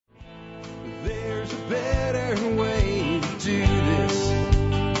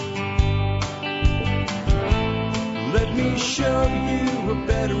show you a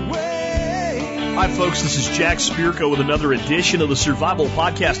better way. Hi, folks. This is Jack Spirko with another edition of the Survival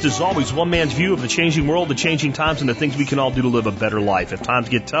Podcast. As always, one man's view of the changing world, the changing times, and the things we can all do to live a better life if times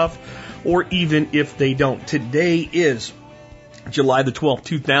get tough or even if they don't. Today is July the 12th,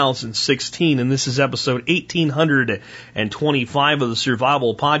 2016, and this is episode 1825 of the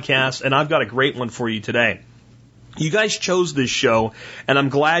Survival Podcast, and I've got a great one for you today. You guys chose this show, and I'm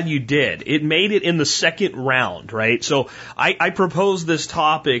glad you did. It made it in the second round, right? So I proposed this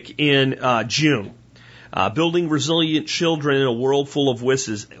topic in June, building resilient children in a world full of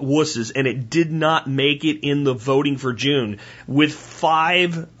wusses, and it did not make it in the voting for June, with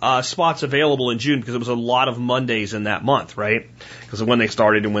 5 spots available in June, because it was a lot of Mondays in that month, right? Because of when they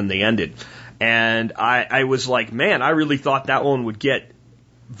started and when they ended. And I was like, man, I really thought that one would get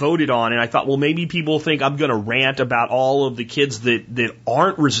voted on, and I thought, well, maybe people think I'm going to rant about all of the kids that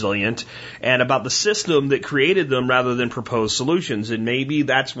aren't resilient and about the system that created them rather than propose solutions, and maybe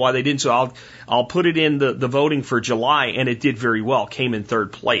that's why they didn't. So I'll put it in the voting for July, and it did very well, came in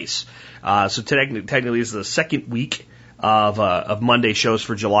 3rd place. So technically this is the second week of Monday shows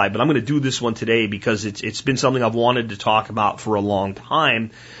for July, but I'm going to do this one today because it's been something I've wanted to talk about for a long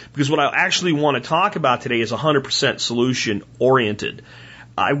time, because what I actually want to talk about today is 100% solution oriented.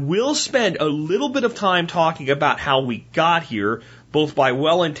 I will spend a little bit of time talking about how we got here, both by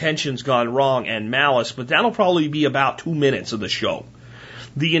well-intentions gone wrong and malice, but that'll probably be about 2 minutes of the show.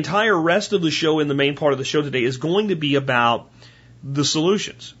 The entire rest of the show, in the main part of the show today, is going to be about the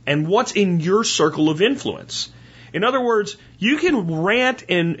solutions and what's in your circle of influence. In other words, you can rant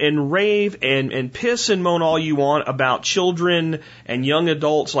and rave and piss and moan all you want about children and young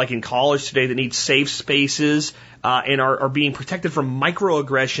adults, like in college today, that need safe spaces and are being protected from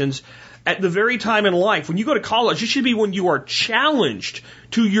microaggressions. At the very time in life, when you go to college, it should be when you are challenged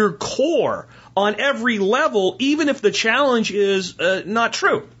to your core on every level, even if the challenge is not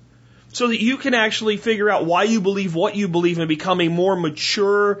true, so that you can actually figure out why you believe what you believe and become a more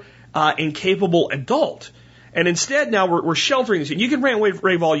mature and capable adult. And instead, now we're sheltering this. You can rant and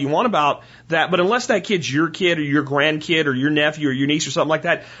rave all you want about that, but unless that kid's your kid or your grandkid or your nephew or your niece or something like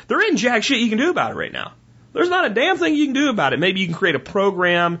that, there ain't jack shit you can do about it right now. There's not a damn thing you can do about it. Maybe you can create a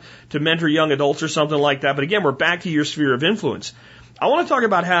program to mentor young adults or something like that. But again, we're back to your sphere of influence. I want to talk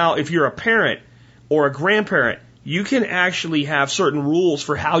about how, if you're a parent or a grandparent, you can actually have certain rules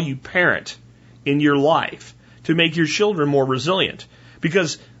for how you parent in your life to make your children more resilient.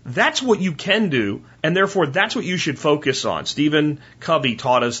 Because that's what you can do, and therefore that's what you should focus on. Stephen Covey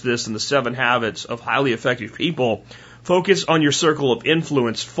taught us this in the 7 Habits of Highly Effective People. Focus on your circle of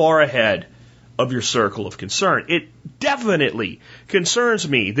influence far ahead of your circle of concern. It definitely concerns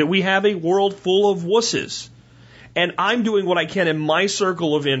me that we have a world full of wusses, and I'm doing what I can in my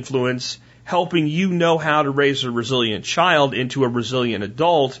circle of influence, helping you know how to raise a resilient child into a resilient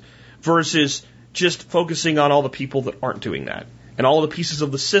adult, versus just focusing on all the people that aren't doing that, and all the pieces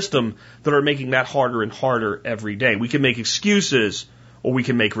of the system that are making that harder and harder every day. We can make excuses, or we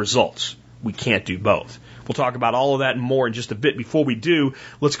can make results. We can't do both. We'll talk about all of that and more in just a bit. Before we do,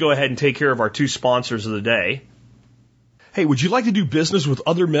 let's go ahead and take care of our 2 sponsors of the day. Hey, would you like to do business with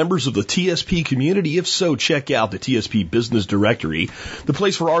other members of the TSP community? If so, check out the TSP Business Directory, the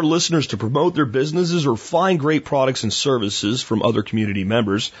place for our listeners to promote their businesses or find great products and services from other community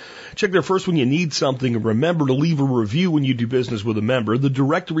members. Check there first when you need something, and remember to leave a review when you do business with a member. The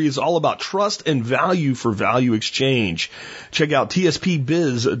directory is all about trust and value for value exchange. Check out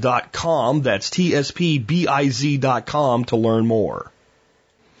tspbiz.com. That's tspbiz.com to learn more.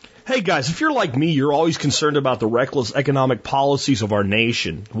 Hey guys, if you're like me, you're always concerned about the reckless economic policies of our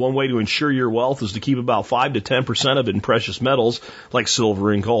nation. One way to ensure your wealth is to keep about 5 to 10% of it in precious metals like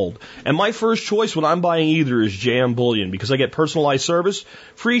silver and gold. And my first choice when I'm buying either is JM Bullion, because I get personalized service,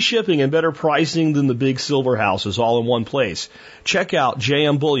 free shipping, and better pricing than the big silver houses all in one place. Check out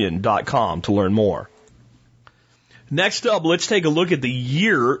jmbullion.com to learn more. Next up, let's take a look at the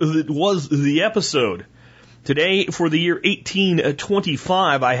year that was the episode. Today, for the year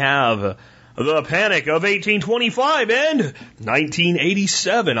 1825, I have The Panic of 1825 and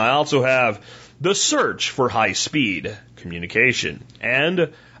 1987. I also have The Search for High-Speed Communication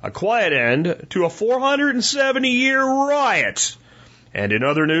and a quiet end to a 470-year riot. And in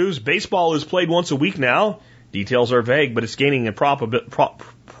other news, baseball is played once a week now. Details are vague, but it's gaining in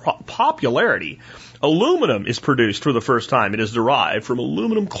popularity. Aluminum is produced for the first time. It is derived from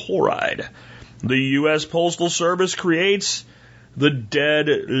aluminum chloride. The U.S. Postal Service creates the Dead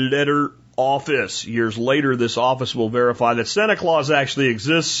Letter Office. Years later, this office will verify that Santa Claus actually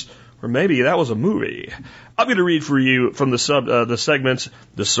exists, Or maybe that was a movie. I'm going to read for you from the segments,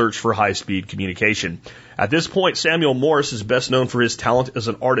 The Search for High-Speed Communication. At this point, Samuel Morse is best known for his talent as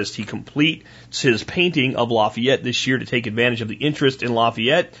an artist. He completes his painting of Lafayette this year to take advantage of the interest in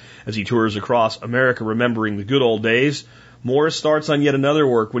Lafayette as he tours across America, remembering the good old days. Morris starts on yet another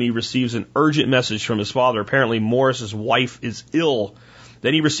work when he receives an urgent message from his father. Apparently, Morris's wife is ill.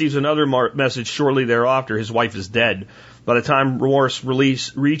 Then he receives another message shortly thereafter. His wife is dead. By the time Morris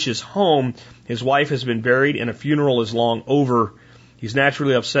reaches home, his wife has been buried and a funeral is long over. He's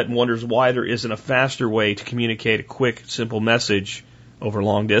naturally upset and wonders why there isn't a faster way to communicate a quick, simple message over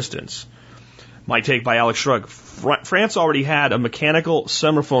long distance. My take by Alex Shrug. France already had a mechanical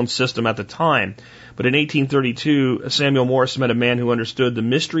semaphore system at the time, but in 1832, Samuel Morse met a man who understood the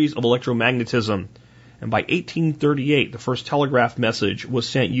mysteries of electromagnetism. And by 1838, the first telegraph message was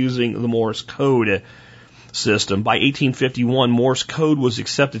sent using the Morse code system. By 1851, Morse code was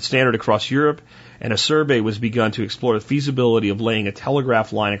accepted standard across Europe, and a survey was begun to explore the feasibility of laying a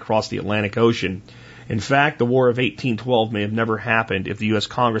telegraph line across the Atlantic Ocean. In fact, the War of 1812 may have never happened if the U.S.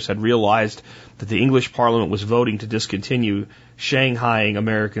 Congress had realized that the English Parliament was voting to discontinue Shanghaiing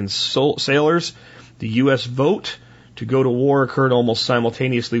American sailors. The U.S. vote to go to war occurred almost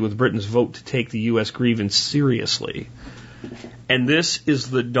simultaneously with Britain's vote to take the U.S. grievance seriously. And this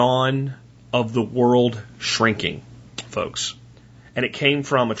is the dawn of the world shrinking, folks. And it came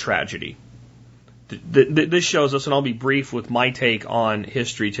from a tragedy. This shows us, and I'll be brief with my take on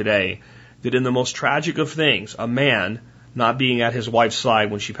history today, that in the most tragic of things, a man not being at his wife's side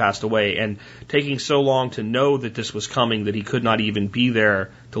when she passed away and taking so long to know that this was coming that he could not even be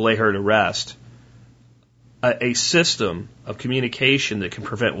there to lay her to rest, a system of communication that can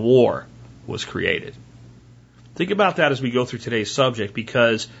prevent war was created. Think about that as we go through today's subject,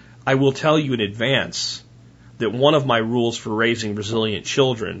 because I will tell you in advance that one of my rules for raising resilient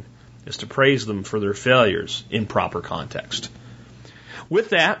children is to praise them for their failures in proper context. With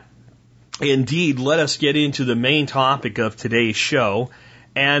that, indeed, let us get into the main topic of today's show.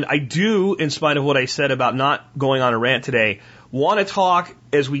 And I do, in spite of what I said about not going on a rant today, want to talk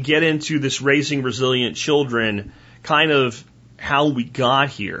as we get into this raising resilient children, kind of how we got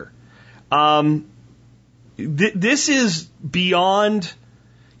here. This is beyond,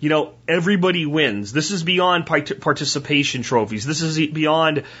 everybody wins. This is beyond participation trophies. This is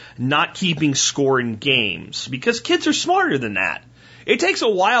beyond not keeping score in games, because kids are smarter than that. It takes a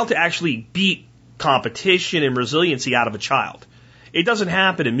while to actually beat competition and resiliency out of a child. It doesn't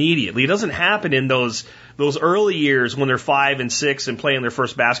happen immediately. It doesn't happen in those early years when they're 5 and 6 and playing their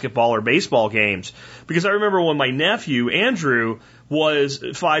first basketball or baseball games. Because I remember when my nephew, Andrew, was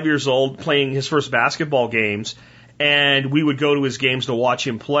 5 years old playing his first basketball games, and we would go to his games to watch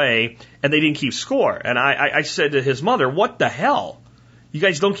him play, and they didn't keep score. And I said to his mother, "What the hell? You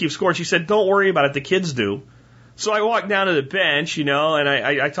guys don't keep score?" And she said, "Don't worry about it, the kids do." So I walked down to the bench, and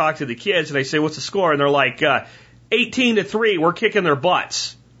I talked to the kids, and I say, "What's the score?" And they're like, 18-3, we're kicking their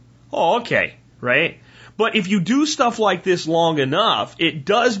butts. Oh, okay, right? But if you do stuff like this long enough, it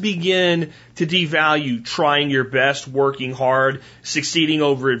does begin to devalue trying your best, working hard, succeeding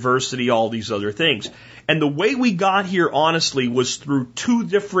over adversity, all these other things. And the way we got here, honestly, was through two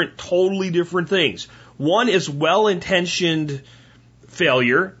totally different things. One is well-intentioned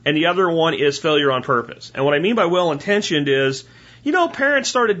failure, and the other one is failure on purpose. And what I mean by well-intentioned is, parents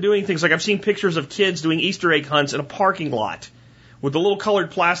started doing things like I've seen pictures of kids doing Easter egg hunts in a parking lot with the little colored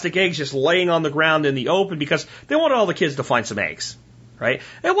plastic eggs just laying on the ground in the open because they wanted all the kids to find some eggs, right?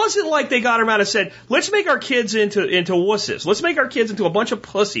 It wasn't like they got around and said, let's make our kids into wusses. Let's make our kids into a bunch of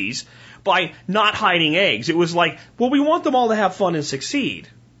pussies by not hiding eggs. It was like, well, we want them all to have fun and succeed,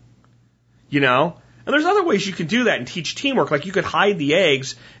 And there's other ways you can do that and teach teamwork. Like you could hide the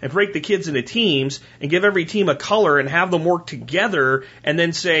eggs and break the kids into teams and give every team a color and have them work together and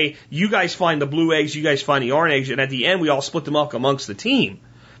then say, you guys find the blue eggs, you guys find the orange eggs, and at the end we all split them up amongst the team.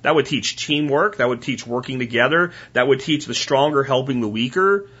 That would teach teamwork. That would teach working together. That would teach the stronger helping the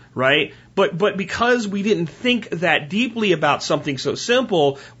weaker, right? But because we didn't think that deeply about something so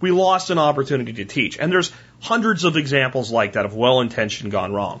simple, we lost an opportunity to teach. And there's hundreds of examples like that of well-intentioned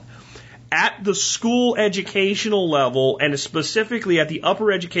gone wrong. At the school educational level, and specifically at the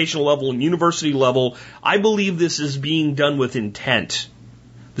upper educational level and university level, I believe this is being done with intent.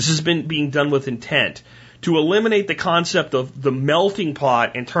 This has been being done with intent to eliminate the concept of the melting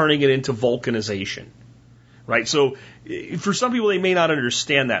pot and turning it into vulcanization. Right? So for some people, they may not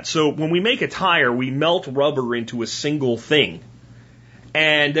understand that. So when we make a tire, we melt rubber into a single thing.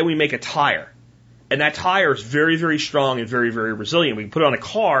 And then we make a tire. And that tire is very, very strong and very, very resilient. We can put it on a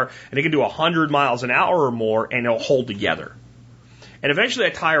car, and it can do 100 miles an hour or more, and it'll hold together. And eventually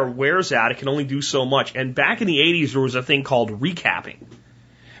that tire wears out. It can only do so much. And back in the 80s, there was a thing called recapping.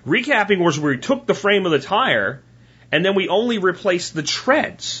 Recapping was where we took the frame of the tire and then we only replaced the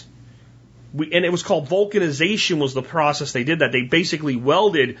treads. And it was called vulcanization was the process they did that. They basically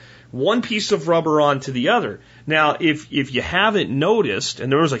welded one piece of rubber onto the other. Now, if you haven't noticed,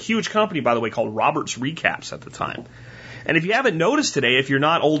 and there was a huge company, by the way, called Roberts Recaps at the time. And if you haven't noticed today, if you're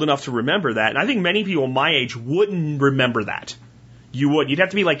not old enough to remember that, and I think many people my age wouldn't remember that. You would. You'd have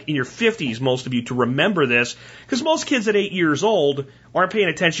to be like in your 50s, most of you, to remember this, because most kids at 8 years old aren't paying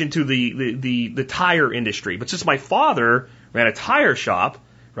attention to the tire industry. But since my father ran a tire shop,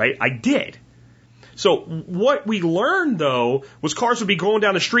 right, I did. So what we learned, though, was cars would be going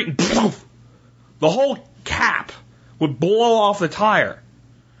down the street and poof, the whole cap would blow off the tire.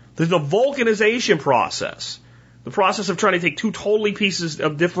 The vulcanization process, the process of trying to take two totally pieces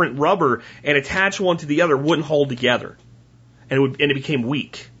of different rubber and attach one to the other wouldn't hold together. And it became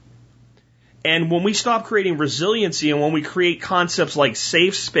weak. And when we stop creating resiliency and when we create concepts like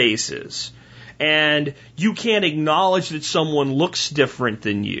safe spaces, and you can't acknowledge that someone looks different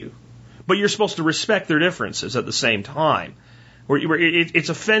than you, but you're supposed to respect their differences at the same time. It's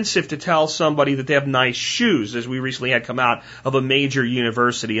offensive to tell somebody that they have nice shoes, as we recently had come out of a major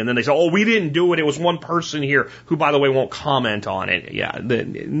university, and then they say, oh, we didn't do it, it was one person here, who, by the way, won't comment on it. Yeah,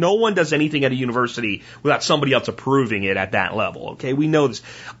 no one does anything at a university without somebody else approving it at that level, okay? We know this.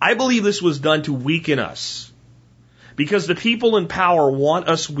 I believe this was done to weaken us, because the people in power want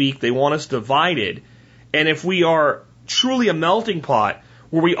us weak, they want us divided, and if we are truly a melting pot,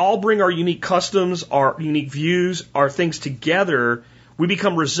 where we all bring our unique customs, our unique views, our things together, we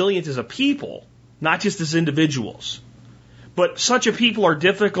become resilient as a people, not just as individuals. But such a people are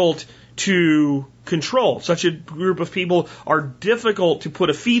difficult to control. Such a group of people are difficult to put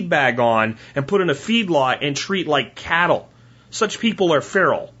a feed bag on and put in a feedlot and treat like cattle. Such people are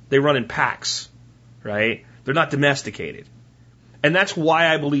feral. They run in packs, right? They're not domesticated. And that's why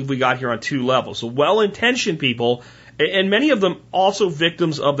I believe we got here on two levels. The well-intentioned people, and many of them also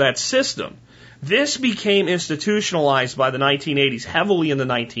victims of that system. This became institutionalized by the 1980s, heavily in the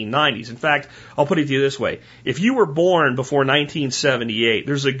 1990s. In fact, I'll put it to you this way. If you were born before 1978,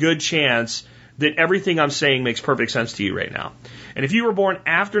 there's a good chance that everything I'm saying makes perfect sense to you right now. And if you were born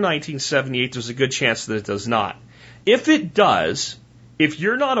after 1978, there's a good chance that it does not. If it does, if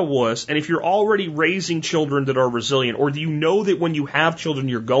you're not a wuss, and if you're already raising children that are resilient, or do you know that when you have children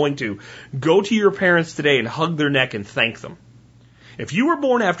you're going to, go to your parents today and hug their neck and thank them. If you were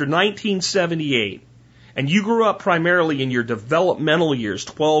born after 1978, and you grew up primarily in your developmental years,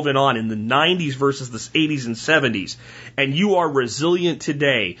 12 and on, in the 90s versus the 80s and 70s, and you are resilient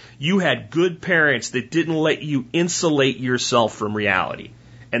today, you had good parents that didn't let you insulate yourself from reality.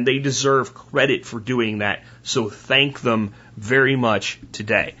 And they deserve credit for doing that. So thank them very much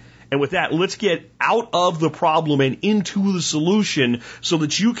today. And with that, let's get out of the problem and into the solution so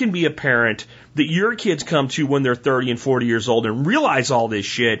that you can be a parent that your kids come to when they're 30 and 40 years old and realize all this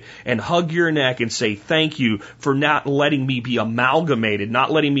shit and hug your neck and say thank you for not letting me be amalgamated,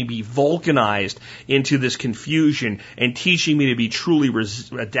 not letting me be vulcanized into this confusion, and teaching me to be truly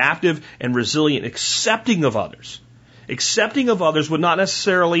adaptive and resilient, accepting of others. Accepting of others, but not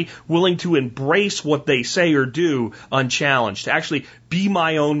necessarily willing to embrace what they say or do unchallenged. To actually be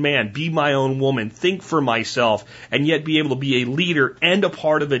my own man, be my own woman, think for myself, and yet be able to be a leader and a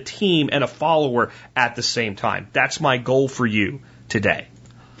part of a team and a follower at the same time. That's my goal for you today.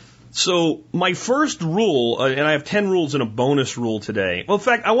 So my first rule, and I have 10 rules and a bonus rule today. Well, in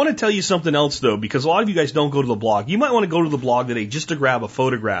fact, I want to tell you something else, though, because a lot of you guys don't go to the blog. You might want to go to the blog today just to grab a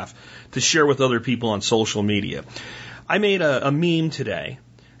photograph to share with other people on social media. I made a meme today,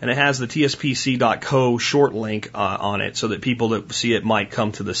 and it has the tspc.co short link on it so that people that see it might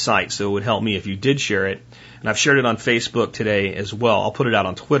come to the site. So it would help me if you did share it. And I've shared it on Facebook today as well. I'll put it out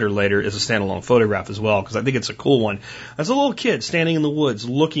on Twitter later as a standalone photograph as well, because I think it's a cool one. There's a little kid standing in the woods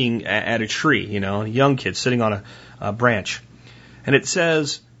looking at a tree, you know, a young kid sitting on a branch. And it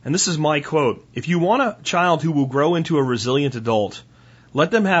says, and this is my quote, "If you want a child who will grow into a resilient adult, let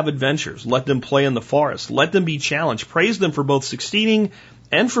them have adventures. Let them play in the forest. Let them be challenged. Praise them for both succeeding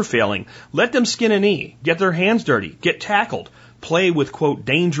and for failing. Let them skin a knee, get their hands dirty, get tackled, play with, quote,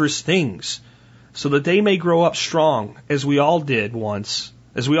 dangerous things, so that they may grow up strong, as we all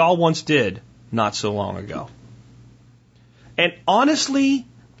once did not so long ago." And honestly,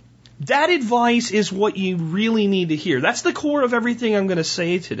 that advice is what you really need to hear. That's the core of everything I'm going to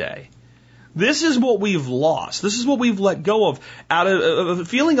say today. This is what we've lost. This is what we've let go of out of a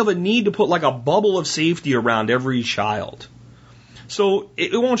feeling of a need to put like a bubble of safety around every child. So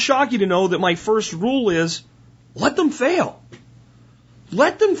it won't shock you to know that my first rule is let them fail.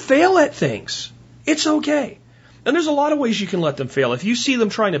 Let them fail at things. It's okay. And there's a lot of ways you can let them fail. If you see them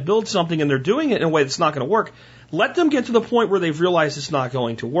trying to build something and they're doing it in a way that's not going to work, let them get to the point where they've realized it's not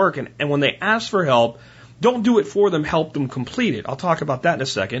going to work. And when they ask for help, don't do it for them, help them complete it. I'll talk about that in a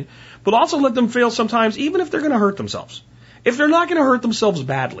second. But also let them fail sometimes, even if they're going to hurt themselves. If they're not going to hurt themselves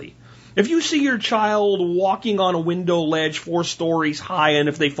badly. If you see your child walking on a window ledge 4 stories high, and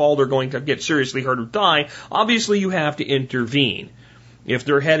if they fall, they're going to get seriously hurt or die, obviously you have to intervene. If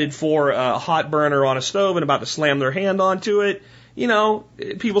they're headed for a hot burner on a stove and about to slam their hand onto it, you know,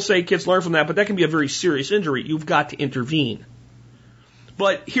 people say kids learn from that, but that can be a very serious injury. You've got to intervene.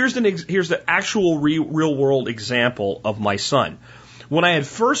 But here's the actual real world example of my son. When I had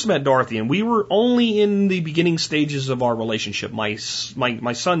first met Dorothy, and we were only in the beginning stages of our relationship, my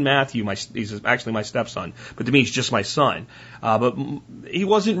son Matthew, he's actually my stepson, but to me he's just my son. But he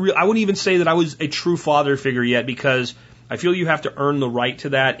wasn't real. I wouldn't even say that I was a true father figure yet, because I feel you have to earn the right to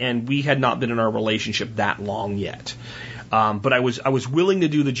that, and we had not been in our relationship that long yet. But I was willing to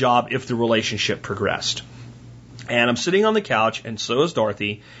do the job if the relationship progressed. And I'm sitting on the couch, and so is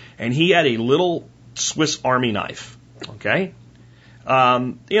Dorothy, and he had a little Swiss Army knife. Okay?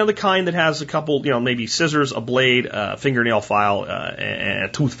 The kind that has a couple, maybe scissors, a blade, a fingernail file, and a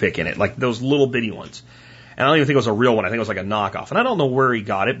toothpick in it, like those little bitty ones. And I don't even think it was a real one. I think it was like a knockoff. And I don't know where he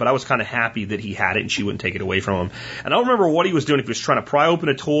got it, but I was kind of happy that he had it and she wouldn't take it away from him. And I don't remember what he was doing, if he was trying to pry open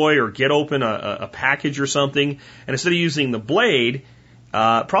a toy or get open a package or something. And instead of using the blade,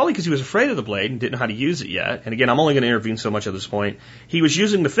 probably because he was afraid of the blade and didn't know how to use it yet. And again, I'm only going to intervene so much at this point. He was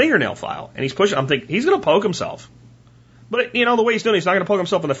using the fingernail file, and he's pushing. I'm thinking, he's going to poke himself. But, the way he's doing it, he's not going to poke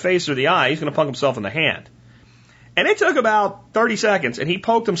himself in the face or the eye. He's going to poke himself in the hand. And it took about 30 seconds, and he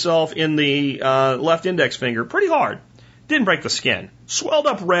poked himself in the left index finger pretty hard. Didn't break the skin. Swelled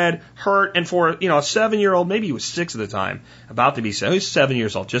up red, hurt, and for, a 7-year-old, maybe he was 6 at the time, about to be 7. He was 7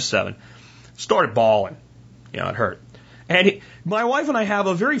 years old, just 7. Started bawling. It hurt. And my wife and I have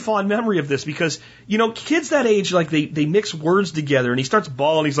a very fond memory of this because, kids that age, like they mix words together, and he starts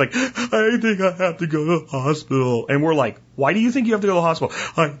bawling. He's like, I think I have to go to the hospital. And we're like, why do you think you have to go to the hospital?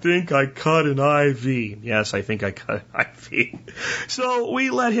 I think I cut an IV. Yes, I think I cut an IV. So we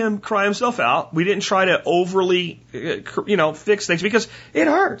let him cry himself out. We didn't try to overly, fix things because it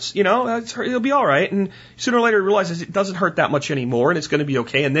hurts. It'll be all right. And sooner or later he realizes it doesn't hurt that much anymore, and it's going to be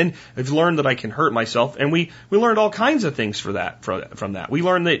okay. And then I've learned that I can hurt myself, and we learned all kinds of things from that. We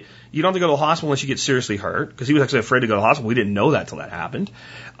learned that you don't have to go to the hospital unless you get seriously hurt, because he was actually afraid to go to the hospital. We didn't know that till that happened.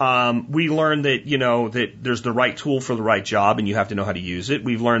 We learned that, that there's the right tool for the right job, and you have to know how to use it.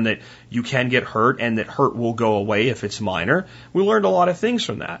 We've learned that you can get hurt, and that hurt will go away if it's minor. We learned a lot of things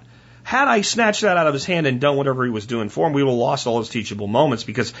from that. Had I snatched that out of his hand and done whatever he was doing for him, we would have lost all his teachable moments,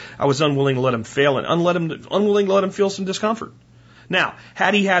 because I was unwilling to let him fail and unwilling to let him feel some discomfort. Now,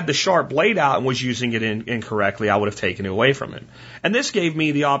 had he had the sharp blade out and was using it incorrectly, I would have taken it away from him. And this gave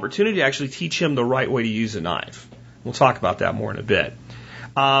me the opportunity to actually teach him the right way to use a knife. We'll talk about that more in a bit.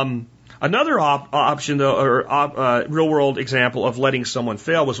 Another option, though, or real-world example of letting someone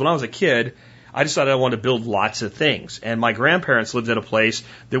fail was when I was a kid. I decided I wanted to build lots of things. And my grandparents lived in a place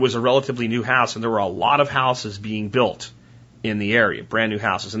that was a relatively new house, and there were a lot of houses being built in the area, brand new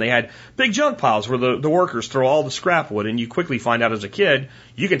houses. And they had big junk piles where the workers throw all the scrap wood, and you quickly find out as a kid,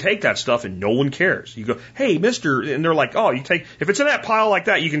 you can take that stuff and no one cares. You go, hey, mister, and they're like, oh, if it's in that pile like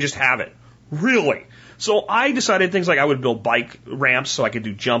that, you can just have it. Really? So I decided things like I would build bike ramps so I could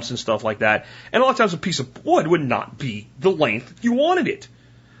do jumps and stuff like that. And a lot of times a piece of wood would not be the length you wanted it.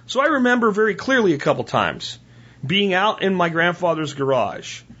 So I remember very clearly a couple times being out in my grandfather's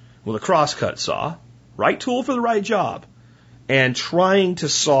garage with a crosscut saw, right tool for the right job, and trying to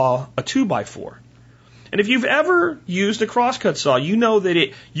saw a 2x4. And if you've ever used a crosscut saw, you know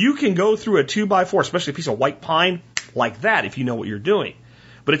that you can go through a 2x4, especially a piece of white pine, like that if you know what you're doing.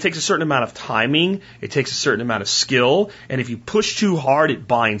 But it takes a certain amount of timing, it takes a certain amount of skill, and if you push too hard, it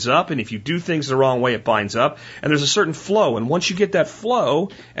binds up, and if you do things the wrong way, it binds up, and there's a certain flow, and once you get that flow,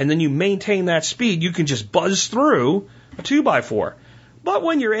 and then you maintain that speed, you can just buzz through a 2x4. But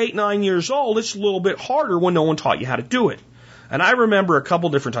when you're 8, 9 years old, it's a little bit harder when no one taught you how to do it. And I remember a couple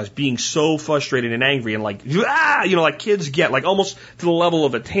different times being so frustrated and angry and like kids get, like almost to the level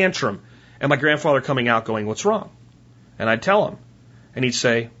of a tantrum. And my grandfather coming out going, what's wrong? And I'd tell him. And he'd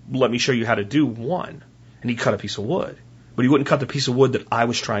say, let me show you how to do one. And he'd cut a piece of wood. But he wouldn't cut the piece of wood that I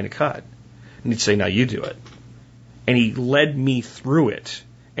was trying to cut. And he'd say, now you do it. And he led me through it.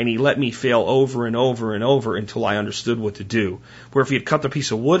 And he let me fail over and over and over until I understood what to do. Where if he had cut the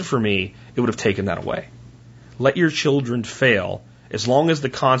piece of wood for me, it would have taken that away. Let your children fail as long as the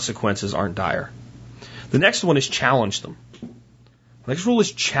consequences aren't dire. The next one is challenge them. The next rule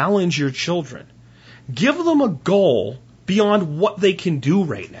is challenge your children. Give them a goal beyond what they can do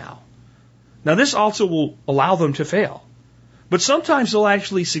right now. Now, this also will allow them to fail. But sometimes they'll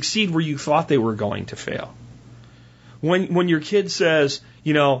actually succeed where you thought they were going to fail. When your kid says,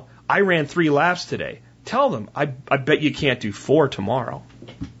 I ran 3 laps today, tell them, I bet you can't do 4 tomorrow.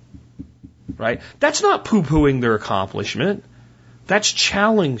 Right? That's not poo-pooing their accomplishment. That's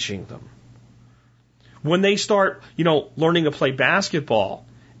challenging them. When they start, learning to play basketball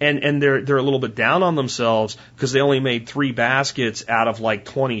and they're a little bit down on themselves because they only made 3 baskets out of like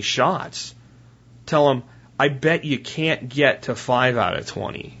 20 shots, tell them, I bet you can't get to 5 out of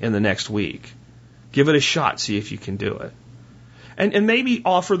 20 in the next week. Give it a shot, see if you can do it. And maybe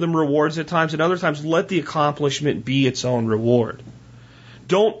offer them rewards at times, and other times let the accomplishment be its own reward.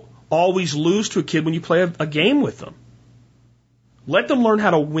 Don't always lose to a kid when you play a game with them. Let them learn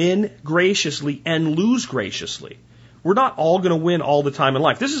how to win graciously and lose graciously. We're not all going to win all the time in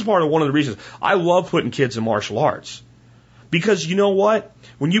life. This is part of one of the reasons I love putting kids in martial arts. Because you know what?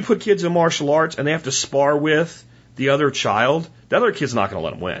 When you put kids in martial arts and they have to spar with the other child, the other kid's not going to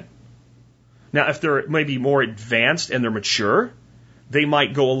let them win. Now, if they're maybe more advanced and they're mature, they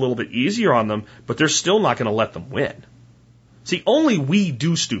might go a little bit easier on them, but they're still not going to let them win. See, only we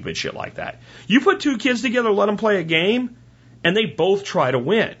do stupid shit like that. You put 2 kids together, let them play a game, and they both try to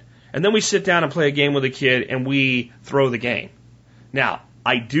win. And then we sit down and play a game with a kid and we throw the game. Now,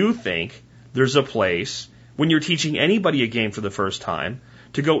 I do think there's a place when you're teaching anybody a game for the first time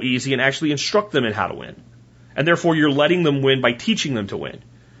to go easy and actually instruct them in how to win. And therefore you're letting them win by teaching them to win.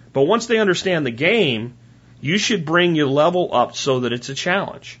 But once they understand the game, you should bring your level up so that it's a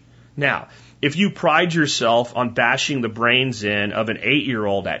challenge. Now, if you pride yourself on bashing the brains in of an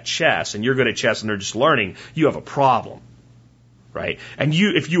 8-year-old at chess and you're good at chess and they're just learning, you have a problem. Right? And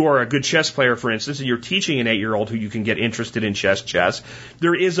if you are a good chess player, for instance, and you're teaching an 8-year-old who you can get interested in chess,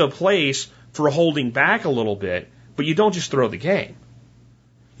 there is a place for holding back a little bit, but you don't just throw the game.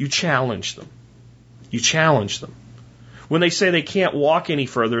 You challenge them. You challenge them. When they say they can't walk any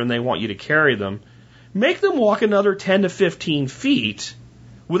further and they want you to carry them, make them walk another 10 to 15 feet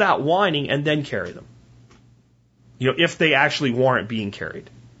without whining and then carry them. If they actually warrant being carried.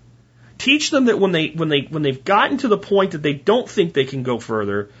 Teach them that when they've gotten to the point that they don't think they can go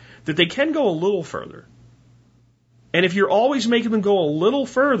further, that they can go a little further. And if you're always making them go a little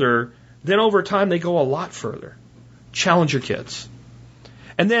further, then over time they go a lot further. Challenge your kids.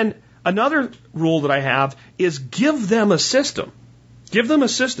 And then another rule that I have is give them a system. Give them a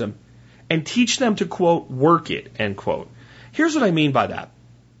system and teach them to, quote, work it, end quote. Here's what I mean by that.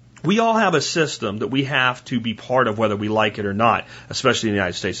 We all have a system that we have to be part of whether we like it or not, especially in the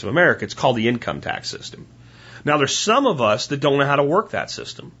United States of America. It's called the income tax system. Now, there's some of us that don't know how to work that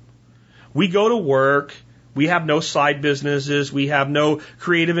system. We go to work, we have no side businesses, we have no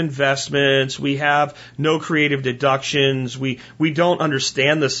creative investments, we have no creative deductions, we don't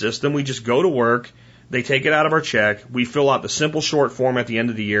understand the system, we just go to work, they take it out of our check, we fill out the simple short form at the end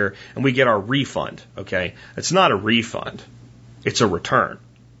of the year, and we get our refund, okay? It's not a refund, it's a return.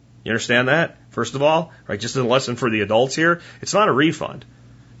 You understand that? First of all, right? Just a lesson for the adults here. It's not a refund.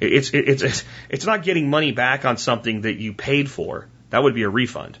 It's not getting money back on something that you paid for. That would be a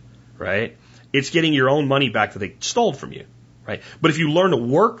refund, right? It's getting your own money back that they stole from you, right? But if you learn to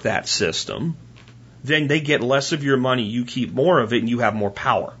work that system, then they get less of your money, you keep more of it, and you have more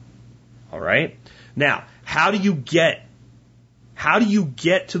power. All right? Now, how do you get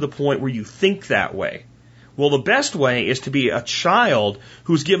to the point where you think that way? Well, the best way is to be a child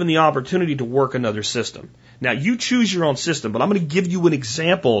who's given the opportunity to work another system. Now, you choose your own system, but I'm going to give you an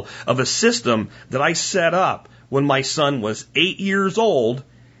example of a system that I set up when my son was 8 years old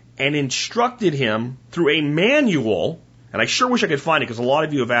and instructed him through a manual, and I sure wish I could find it because a lot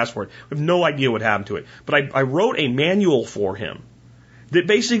of you have asked for it. I have no idea what happened to it. But I wrote a manual for him that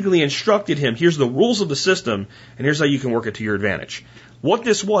basically instructed him, here's the rules of the system, and here's how you can work it to your advantage. What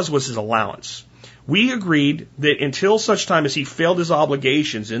this was his allowance. We agreed that until such time as he failed his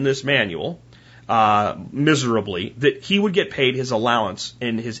obligations in this manual, miserably, that he would get paid his allowance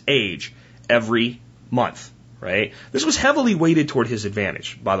in his age every month, right? This was heavily weighted toward his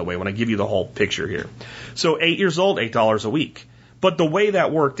advantage, by the way, when I give you the whole picture here. So 8 years old, $8 a week. But the way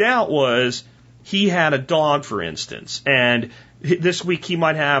that worked out was he had a dog, for instance, and this week he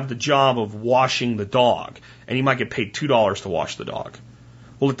might have the job of washing the dog, and he might get paid $2 to wash the dog.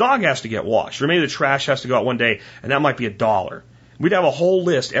 Well, the dog has to get washed, or maybe the trash has to go out one day, and that might be $1. We'd have a whole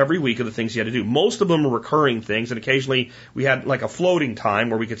list every week of the things he had to do. Most of them are recurring things, and occasionally we had like a floating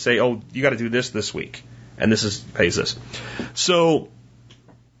time where we could say, oh, you got to do this week, and pays this. So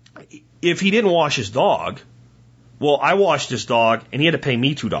if he didn't wash his dog, Well, I washed his dog and he had to pay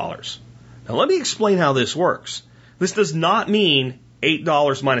me $2. Now let me explain how this works. This does not mean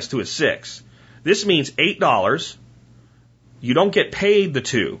 $8 minus 2 is 6. This means $8. You don't get paid the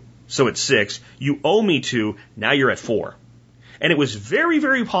 2, so it's 6. You owe me 2, now you're at 4. And it was very,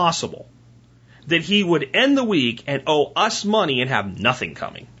 very possible that he would end the week and owe us money and have nothing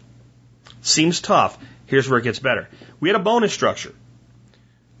coming. Seems tough. Here's where it gets better. We had a bonus structure.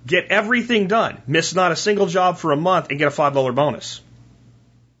 Get everything done. Miss not a single job for a month and get a $5 bonus.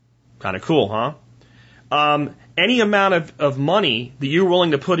 Kind of cool, huh? Any amount of money that you're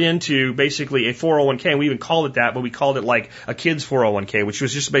willing to put into basically a 401k, and we even called it that, but we called it like a kid's 401k, which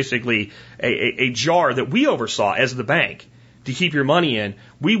was just basically a jar that we oversaw as the bank to keep your money in,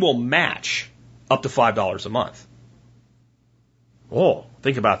 we will match up to $5 a month. Oh,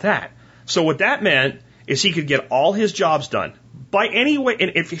 think about that. So what that meant is he could get all his jobs done by any way.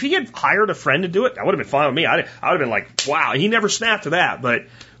 And if he had hired a friend to do it, that would have been fine with me. I would have been like, wow. He never snapped to that, but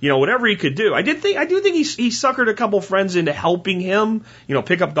whatever he could do. I do think he suckered a couple friends into helping him,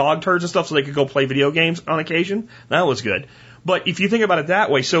 pick up dog turds and stuff so they could go play video games on occasion. That was good. But if you think about it that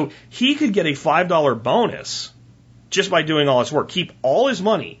way, so he could get a $5 bonus just by doing all his work, keep all his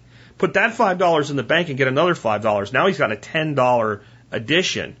money, put that $5 in the bank and get another $5. Now he's got a $10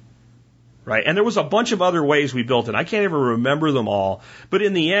 addition. Right? And there was a bunch of other ways we built it. I can't even remember them all. But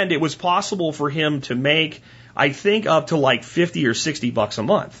in the end, it was possible for him to make, I think, up to like $50 or $60 a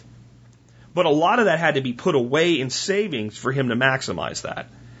month. But a lot of that had to be put away in savings for him to maximize that.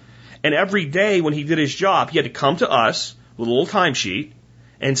 And every day when he did his job, he had to come to us with a little timesheet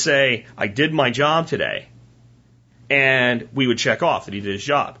and say, I did my job today. And we would check off that he did his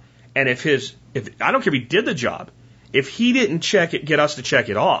job. And if I don't care if he did the job, if he didn't get us to check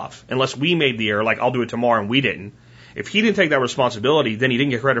it off, unless we made the error, like I'll do it tomorrow and we didn't, if he didn't take that responsibility, then he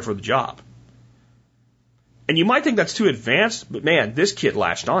didn't get credit for the job. And you might think that's too advanced, but man, this kid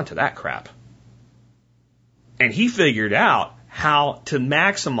latched on to that crap. And he figured out how to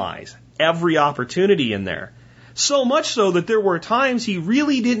maximize every opportunity in there. So much so that there were times he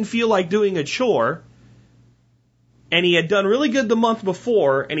really didn't feel like doing a chore, and he had done really good the month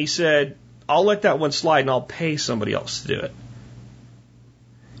before, and he said, I'll let that one slide and I'll pay somebody else to do it.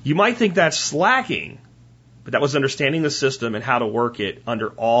 You might think that's slacking, but that was understanding the system and how to work it under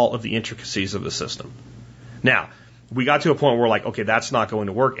all of the intricacies of the system. Now, we got to a point where we're like, okay, that's not going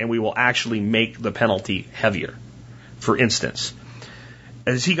to work, and we will actually make the penalty heavier. For instance,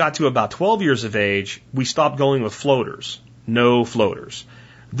 as he got to about 12 years of age, we stopped going with floaters. No floaters.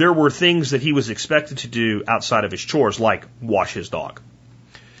 There were things that he was expected to do outside of his chores, like wash his dog.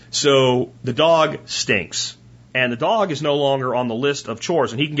 So the dog stinks, and the dog is no longer on the list of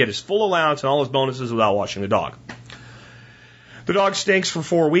chores, and he can get his full allowance and all his bonuses without washing the dog. The dog stinks for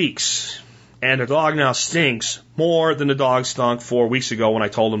 4 weeks, and the dog now stinks more than the dog stunk 4 weeks ago when I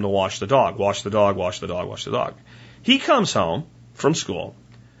told him to wash the dog. Wash the dog, wash the dog, wash the dog. He comes home from school,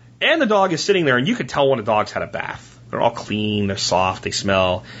 and the dog is sitting there, and you can tell when a dog's had a bath. They're all clean, they're soft, they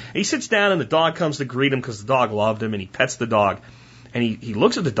smell. And he sits down, and the dog comes to greet him because the dog loved him, and he pets the dog. And he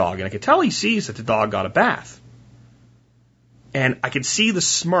looks at the dog, and I can tell he sees that the dog got a bath. And I could see the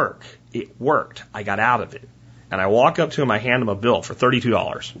smirk. It worked. I got out of it. And I walk up to him, I hand him a bill for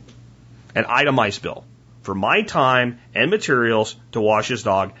 $32. An itemized bill for my time and materials to wash his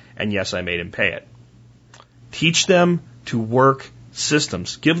dog, and yes, I made him pay it. Teach them to work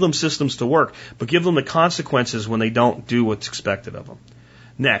systems. Give them systems to work, but give them the consequences when they don't do what's expected of them.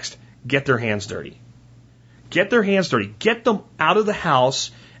 Next, get their hands dirty. Get their hands dirty. Get them out of the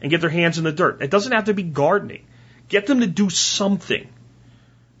house and get their hands in the dirt. It doesn't have to be gardening. Get them to do something.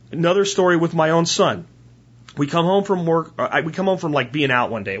 Another story with my own son. We come home from work. We come home from like being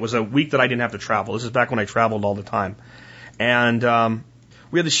out one day. It was a week that I didn't have to travel. This is back when I traveled all the time. And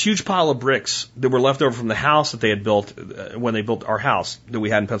we had this huge pile of bricks that were left over from the house that they had built when they built our house that we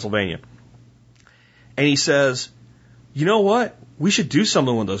had in Pennsylvania. And he says, you know what? We should do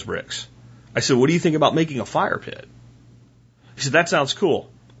something with those bricks. I said, what do you think about making a fire pit? He said, that sounds cool.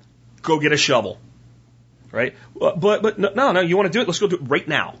 Go get a shovel. Right? But no, you want to do it? Let's go do it right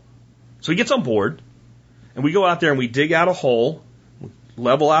now. So he gets on board, and we go out there and we dig out a hole,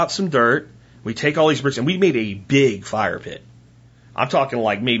 level out some dirt, we take all these bricks, and we made a big fire pit. I'm talking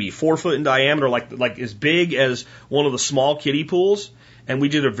like maybe 4 foot in diameter, like as big as one of the small kiddie pools. And we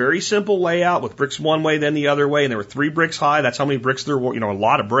did a very simple layout with bricks one way, then the other way, and there were 3 bricks high. That's how many bricks there were, a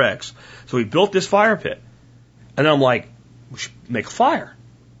lot of bricks. So we built this fire pit. And then I'm like, we should make a fire.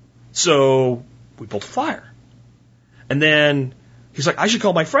 So we built a fire. And then he's like, I should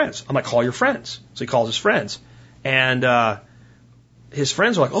call my friends. I'm like, call your friends. So he calls his friends. And his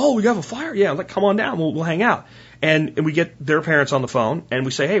friends are like, oh, we have a fire. Yeah, like, come on down. We'll hang out. And we get their parents on the phone and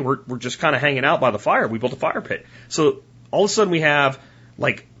we say, hey, we're just kind of hanging out by the fire. We built a fire pit. So all of a sudden we have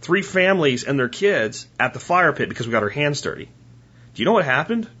like 3 families and their kids at the fire pit because we got our hands dirty. Do you know what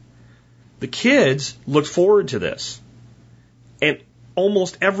happened? The kids looked forward to this. And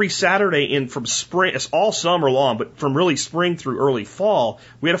almost every Saturday from spring, it's all summer long, but from really spring through early fall,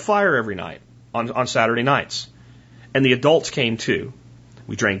 we had a fire every night on Saturday nights. And the adults came too.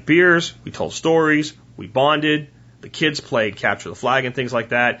 We drank beers, we told stories, we bonded, the kids played capture the flag and things like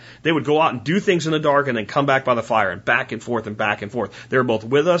that. They would go out and do things in the dark and then come back by the fire and back and forth and back and forth. They were both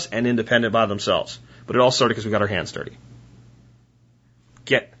with us and independent by themselves. But it all started because we got our hands dirty.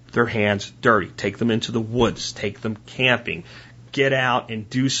 Get their hands dirty. Take them into the woods. Take them camping. Get out and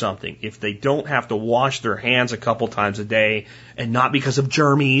do something. If they don't have to wash their hands a couple times a day, and not because of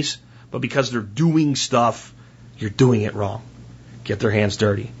germies, but because they're doing stuff, you're doing it wrong. Get their hands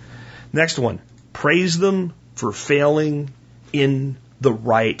dirty. Next one. Praise them for failing in the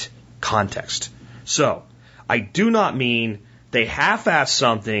right context. So, I do not mean they half-assed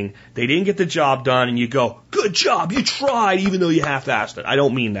something, they didn't get the job done, and you go, good job, you tried, even though you half-assed it. I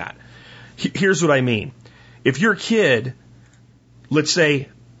don't mean that. Here's what I mean. If your kid, let's say,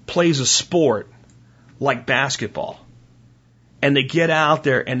 plays a sport like basketball, and they get out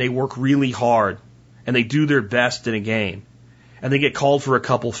there and they work really hard, and they do their best in a game, and they get called for a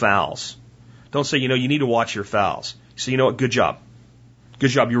couple fouls, don't say, you need to watch your fouls. Say, you know what, good job. Good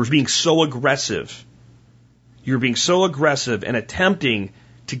job. You were being so aggressive. You were being so aggressive and attempting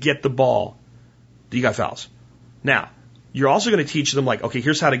to get the ball that you got fouls. Now, you're also going to teach them, like, okay,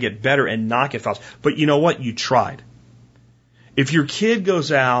 here's how to get better and not get fouls. But you know what? You tried. If your kid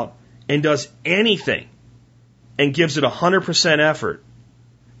goes out and does anything and gives it 100% effort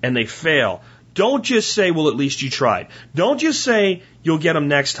and they fail, don't just say, well, at least you tried. Don't just say, you'll get them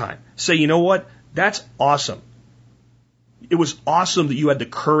next time. Say, you know what? That's awesome. It was awesome that you had the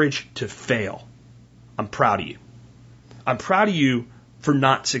courage to fail. I'm proud of you. I'm proud of you for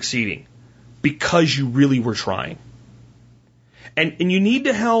not succeeding because you really were trying. And you need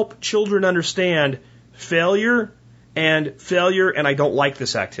to help children understand failure and I don't like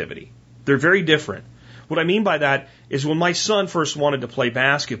this activity. They're very different. What I mean by that is when my son first wanted to play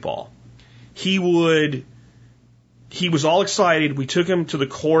basketball, he was all excited. We took him to the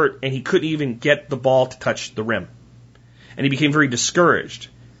court and he couldn't even get the ball to touch the rim. And he became very discouraged.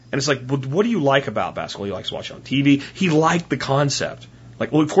 And it's like, well, what do you like about basketball? He likes to watch it on TV. He liked the concept.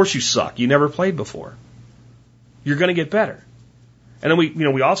 Like, well, of course you suck. You never played before. You're going to get better. And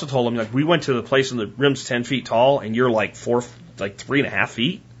then we also told him, like, we went to the place and the rim's 10 feet tall and you're like 3.5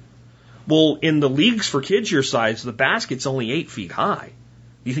 feet. Well, in the leagues for kids your size, the basket's only 8 feet high.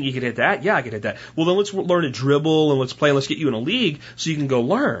 You think you could hit that? Yeah, I could hit that. Well, then let's learn to dribble and let's play and let's get you in a league so you can go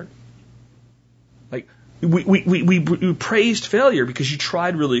learn. Like, we praised failure because you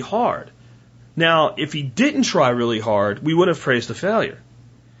tried really hard. Now, if he didn't try really hard, we would have praised the failure.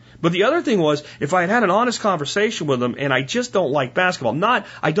 But the other thing was, if I had had an honest conversation with him and I just don't like basketball, not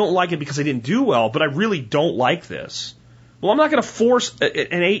I don't like it because I didn't do well, but I really don't like this. Well, I'm not going to force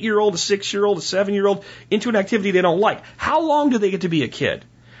an 8-year-old, a 6-year-old, a 7-year-old into an activity they don't like. How long do they get to be a kid?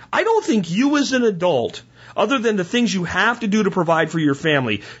 I don't think you as an adult, other than the things you have to do to provide for your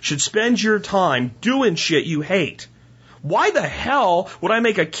family, should spend your time doing shit you hate. Why the hell would I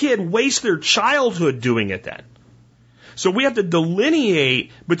make a kid waste their childhood doing it then? So we have to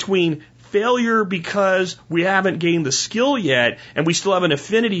delineate between failure because we haven't gained the skill yet and we still have an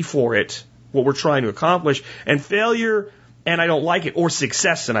affinity for it, what we're trying to accomplish, and failure and I don't like it, or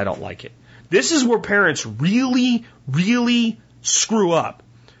success and I don't like it. This is where parents really, really screw up.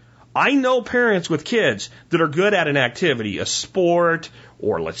 I know parents with kids that are good at an activity, a sport,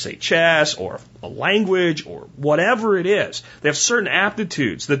 or let's say chess, or a language, or whatever it is. They have certain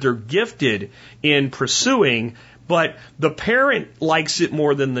aptitudes that they're gifted in pursuing, but the parent likes it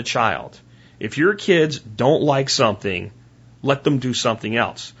more than the child. If your kids don't like something, let them do something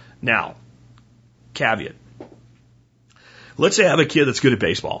else. Now, caveat. Let's say I have a kid that's good at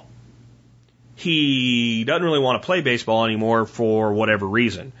baseball. He doesn't really want to play baseball anymore for whatever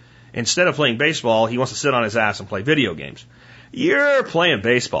reason. Instead of playing baseball, he wants to sit on his ass and play video games. You're playing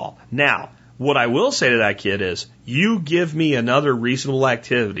baseball. Now, what I will say to that kid is, you give me another reasonable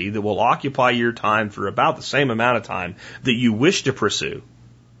activity that will occupy your time for about the same amount of time that you wish to pursue,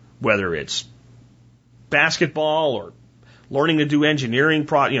 whether it's basketball or learning to do engineering,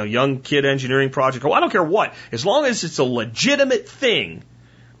 young kid engineering project. Oh, I don't care what. As long as it's a legitimate thing,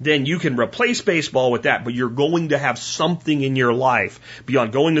 then you can replace baseball with that, but you're going to have something in your life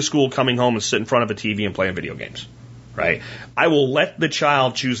beyond going to school, coming home, and sitting in front of a TV and playing video games. right? I will let the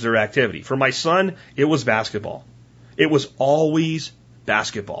child choose their activity. For my son, it was basketball. It was always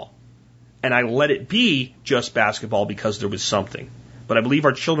basketball. And I let it be just basketball because there was something. But I believe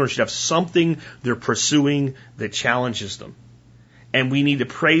our children should have something they're pursuing that challenges them. And we need to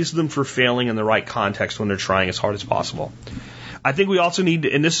praise them for failing in the right context when they're trying as hard as possible. I think we also need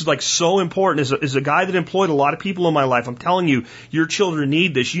to, and this is like so important, as a guy that employed a lot of people in my life, I'm telling you, your children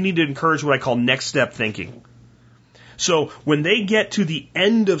need this. You need to encourage what I call next step thinking. So when they get to the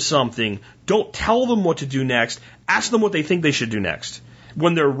end of something, don't tell them what to do next. Ask them what they think they should do next.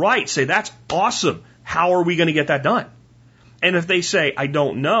 When they're right, say, that's awesome. How are we going to get that done? And if they say, I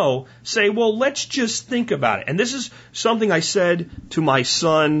don't know, say, well, let's just think about it. And this is something I said to my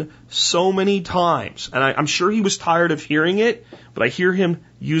son so many times. And I'm sure he was tired of hearing it, but I hear him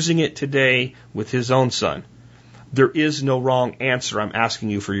using it today with his own son. There is no wrong answer. I'm asking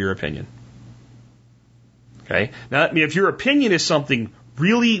you for your opinion. Okay? Now, if your opinion is something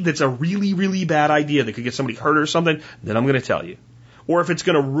that's a really, really bad idea that could get somebody hurt or something, then I'm going to tell you. Or if it's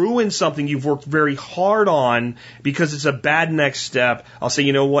going to ruin something you've worked very hard on because it's a bad next step, I'll say,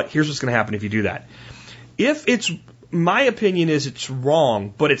 you know what, here's what's going to happen if you do that. If my opinion is it's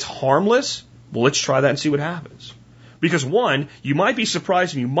wrong, but it's harmless, well, let's try that and see what happens. Because one, you might be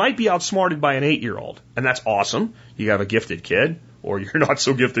surprised and you might be outsmarted by an 8-year-old, and that's awesome. You have a gifted kid, or you're not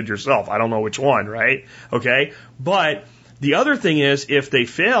so gifted yourself. I don't know which one, right? Okay? But the other thing is, if they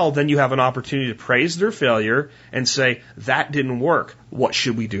fail, then you have an opportunity to praise their failure and say, that didn't work. What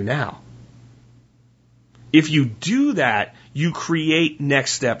should we do now? If you do that, you create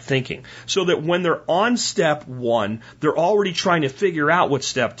next step thinking. So that when they're on step 1, they're already trying to figure out what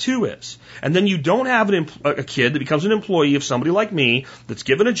step 2 is. And then you don't have a kid that becomes an employee of somebody like me that's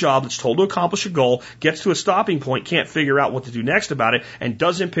given a job, that's told to accomplish a goal, gets to a stopping point, can't figure out what to do next about it, and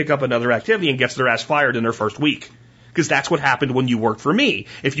doesn't pick up another activity and gets their ass fired in their first week. Because that's what happened when you worked for me.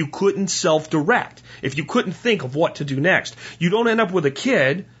 If you couldn't self-direct, if you couldn't think of what to do next, you don't end up with a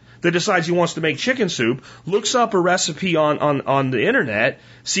kid that decides he wants to make chicken soup, looks up a recipe on the internet,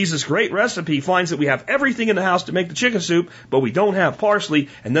 sees this great recipe, finds that we have everything in the house to make the chicken soup, but we don't have parsley,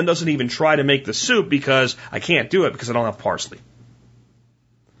 and then doesn't even try to make the soup because I can't do it because I don't have parsley.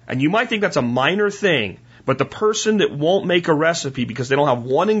 And you might think that's a minor thing, but the person that won't make a recipe because they don't have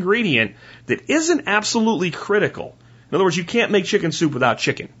one ingredient that isn't absolutely critical. In other words, you can't make chicken soup without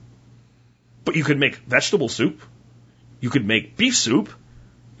chicken. But you could make vegetable soup. You could make beef soup.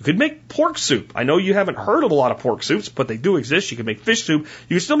 You could make pork soup. I know you haven't heard of a lot of pork soups, but they do exist. You can make fish soup.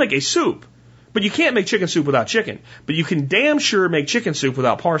 You can still make a soup. But you can't make chicken soup without chicken. But you can damn sure make chicken soup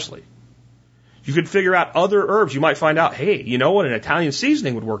without parsley. You could figure out other herbs. You might find out, hey, you know what? An Italian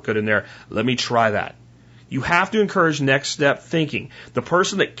seasoning would work good in there. Let me try that. You have to encourage next step thinking. The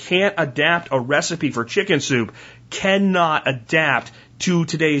person that can't adapt a recipe for chicken soup cannot adapt to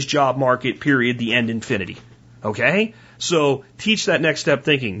today's job market, period, the end infinity. Okay? So teach that next step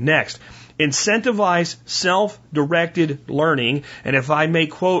thinking. Next, incentivize self-directed learning. And if I may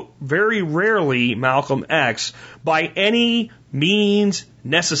quote very rarely Malcolm X, by any means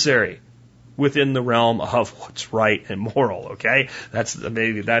necessary within the realm of what's right and moral, okay? That's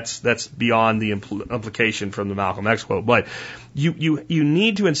beyond the implication from the Malcolm X quote. But you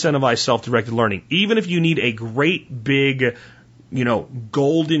need to incentivize self-directed learning, even if you need a great big,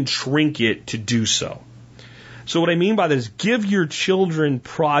 golden trinket to do so. So what I mean by that is give your children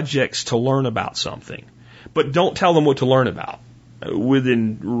projects to learn about something, but don't tell them what to learn about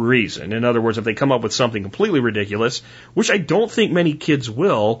within reason. In other words, if they come up with something completely ridiculous, which I don't think many kids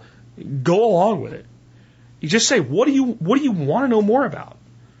will, go along with it. You just say, what do you want to know more about?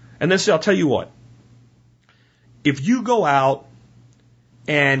 And then say, I'll tell you what. If you go out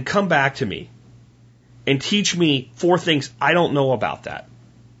and come back to me and teach me 4 things I don't know about that,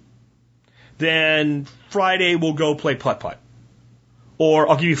 then Friday we'll go play putt-putt. Or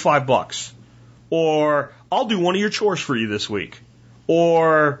I'll give you $5. Or I'll do one of your chores for you this week.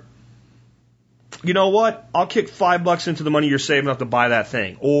 Or, you know what? I'll kick $5 into the money you're saving up to buy that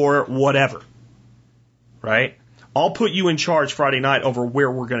thing. Or whatever. Right? I'll put you in charge Friday night over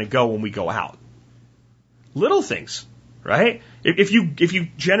where we're going to go when we go out. Little things. Right? If you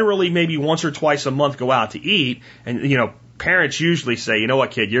generally maybe once or twice a month go out to eat, and parents usually say, you know what,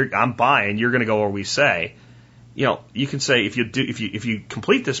 kid, I'm buying, you're going to go where we say. You can say if you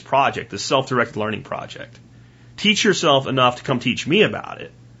complete this project, this self-directed learning project, teach yourself enough to come teach me about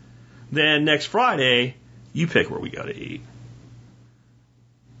it. Then next Friday, you pick where we go to eat.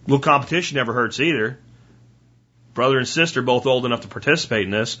 A little competition never hurts either. Brother and sister both old enough to participate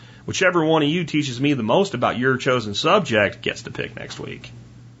in this. Whichever one of you teaches me the most about your chosen subject gets to pick next week.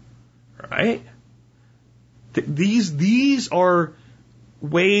 Right? These are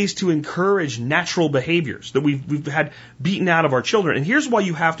ways to encourage natural behaviors that we've had beaten out of our children. And here's why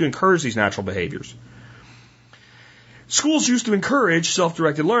you have to encourage these natural behaviors. Schools used to encourage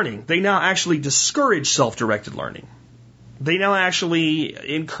self-directed learning. They now actually discourage self-directed learning. They now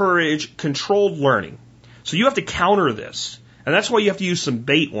actually encourage controlled learning. So you have to counter this. And that's why you have to use some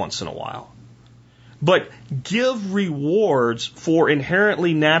bait once in a while. But give rewards for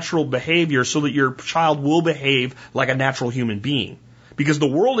inherently natural behavior so that your child will behave like a natural human being. Because the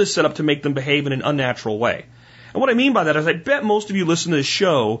world is set up to make them behave in an unnatural way. And what I mean by that is I bet most of you listen to the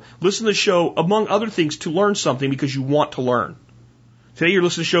show, among other things, to learn something because you want to learn. Today you're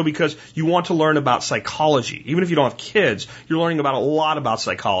listening to the show because you want to learn about psychology. Even if you don't have kids, you're learning about a lot about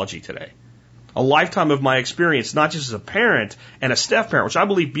psychology today. A lifetime of my experience, not just as a parent and a step parent, which I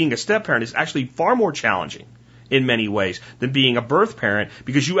believe being a step parent is actually far more challenging in many ways than being a birth parent,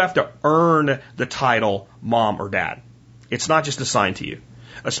 because you have to earn the title mom or dad. It's not just assigned to you.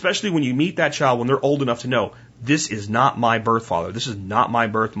 Especially when you meet that child when they're old enough to know, this is not my birth father, this is not my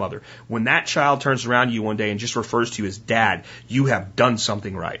birth mother. When that child turns around to you one day and just refers to you as dad, you have done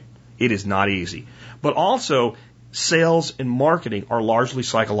something right. It is not easy. But also, sales and marketing are largely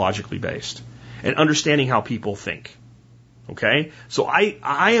psychologically based. And understanding how people think. Okay? So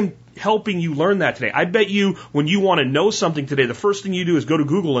I am helping you learn that today. I bet you when you want to know something today, the first thing you do is go to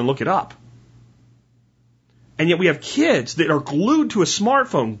Google and look it up. And yet we have kids that are glued to a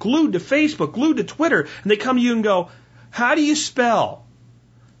smartphone, glued to Facebook, glued to Twitter, and they come to you and go, how do you spell?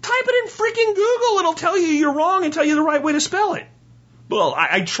 Type it in freaking Google. It'll tell you you're wrong and tell you the right way to spell it. Well,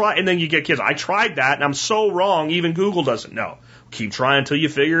 I try, and then you get kids, I tried that and I'm so wrong, even Google doesn't know. Keep trying until you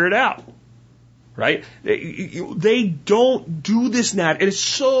figure it out. Right? They don't do this It is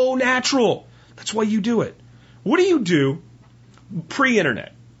so natural. That's why you do it. What do you do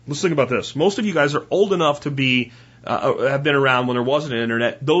pre-internet? Let's think about this. Most of you guys are old enough to be have been around when there wasn't an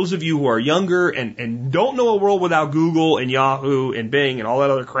internet. Those of you who are younger and don't know a world without Google and Yahoo and Bing and all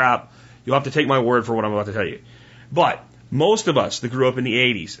that other crap, you'll have to take my word for what I'm about to tell you. But most of us that grew up in the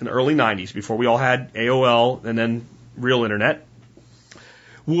 80s and early 90s, before we all had AOL and then real internet,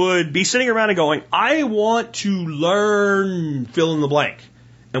 would be sitting around and going, I want to learn fill in the blank.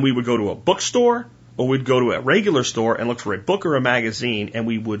 And we would go to a bookstore or we'd go to a regular store and look for a book or a magazine, and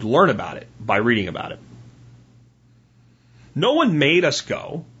we would learn about it by reading about it. No one made us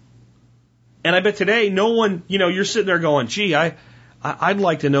go. And I bet today no one, you're sitting there going, gee, I'd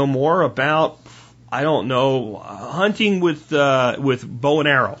like to know more about, I don't know, hunting with bow and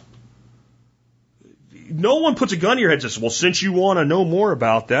arrow. No one puts a gun to your head and says, well, since you want to know more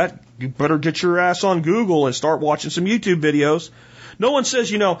about that, you better get your ass on Google and start watching some YouTube videos. No one says,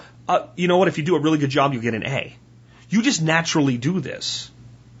 you know what, if you do a really good job, you'll get an A. You just naturally do this,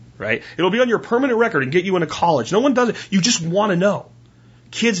 right? It'll be on your permanent record and get you into college. No one does it. You just want to know.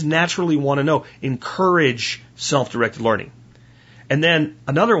 Kids naturally want to know. Encourage self-directed learning. And then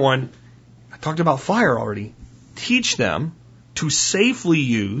another one, I talked about fire already. Teach them to safely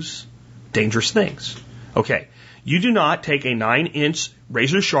use dangerous things. Okay, you do not take a 9-inch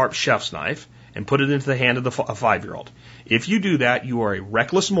razor-sharp chef's knife and put it into the hand of a 5-year-old. If you do that, you are a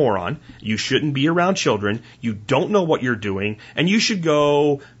reckless moron. You shouldn't be around children. You don't know what you're doing. And you should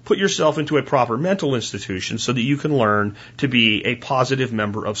go put yourself into a proper mental institution so that you can learn to be a positive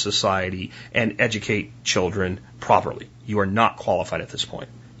member of society and educate children properly. You are not qualified at this point.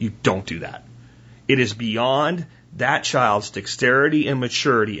 You don't do that. It is beyond that child's dexterity and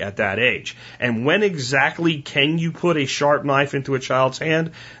maturity at that age. And when exactly can you put a sharp knife into a child's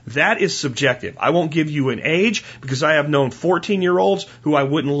hand? That is subjective. I won't give you an age because I have known 14-year-olds who I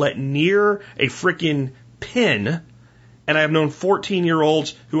wouldn't let near a frickin' pin. And I have known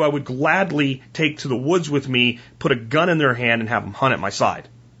 14-year-olds who I would gladly take to the woods with me, put a gun in their hand and have them hunt at my side.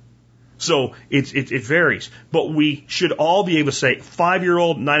 So it varies. But we should all be able to say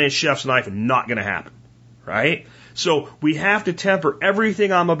 5-year-old 9-inch chef's knife is not going to happen. Right? So we have to temper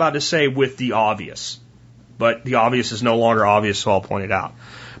everything I'm about to say with the obvious. But the obvious is no longer obvious, so I'll point it out.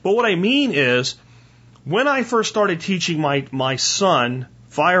 But what I mean is, when I first started teaching my son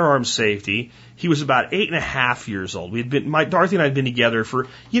firearm safety, he was about 8.5 years old. Dorothy and I had been together for,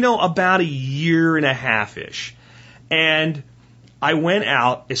 about a year and a half-ish. And I went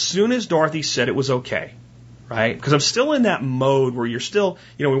out as soon as Dorothy said it was okay. Right? Because I'm still in that mode where you're still,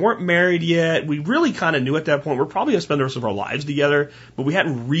 we weren't married yet. We really kind of knew at that point we're probably going to spend the rest of our lives together, but we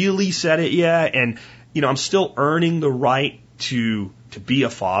hadn't really said it yet. And, I'm still earning the right to be a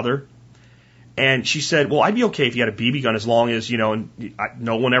father. And she said, well, I'd be okay if you had a BB gun as long as, and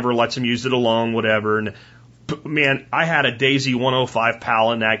no one ever lets him use it alone, whatever. man, I had a Daisy 105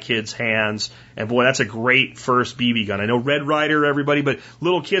 PAL in that kid's hands, and boy, that's a great first BB gun. I know Red Ryder, everybody, but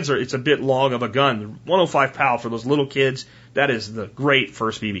little kids it's a bit long of a gun. The 105 PAL for those little kids, that is the great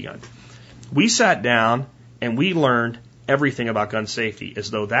first BB gun. We sat down and we learned everything about gun safety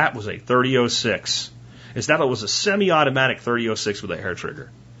as though that was a 3006, as that it was a semi-automatic 3006 with a hair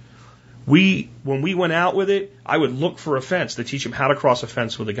trigger. When we went out with it, I would look for a fence to teach him how to cross a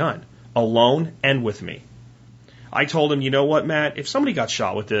fence with a gun, alone and with me. I told him, you know what, Matt, if somebody got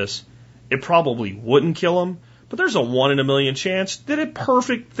shot with this, it probably wouldn't kill him, but there's a 1 in a million chance that a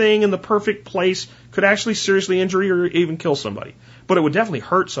perfect thing in the perfect place could actually seriously injure or even kill somebody. But it would definitely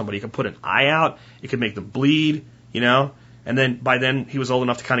hurt somebody. It could put an eye out. It could make them bleed, you know. And then by then he was old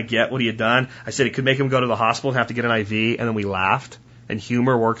enough to kind of get what he had done. I said it could make him go to the hospital and have to get an IV, and then we laughed. And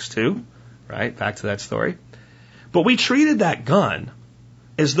humor works too, right? Back to that story. But we treated that gun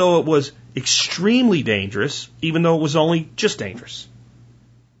as though it was extremely dangerous, even though it was only just dangerous.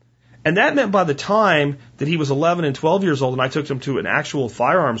 And that meant by the time that he was 11 and 12 years old and I took him to an actual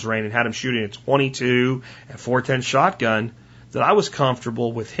firearms range and had him shooting a .22 and .410 shotgun, that I was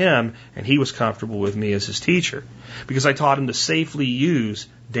comfortable with him and he was comfortable with me as his teacher. Because I taught him to safely use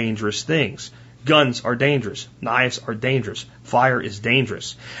dangerous things. Guns are dangerous. Knives are dangerous. Fire is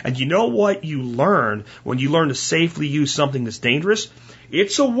dangerous. And you know what you learn when you learn to safely use something that's dangerous?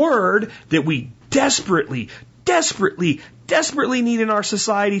 It's a word that we desperately need in our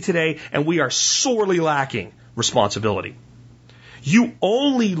society today, and we are sorely lacking: responsibility. You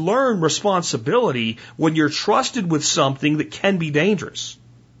only learn responsibility when you're trusted with something that can be dangerous.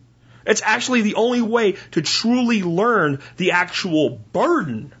 It's actually the only way to truly learn the actual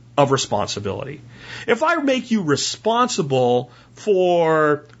burden of responsibility. If I make you responsible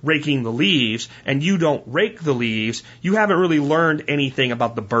for raking the leaves and you don't rake the leaves, you haven't really learned anything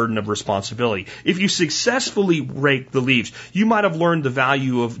about the burden of responsibility. If you successfully rake the leaves, you might have learned the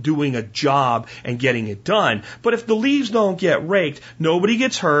value of doing a job and getting it done. But if the leaves don't get raked, nobody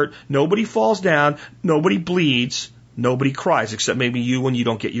gets hurt, nobody falls down, nobody bleeds, nobody cries, except maybe you when you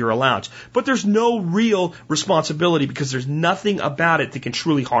don't get your allowance. But there's no real responsibility because there's nothing about it that can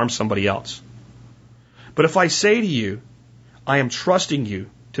truly harm somebody else. But if I say to you, I am trusting you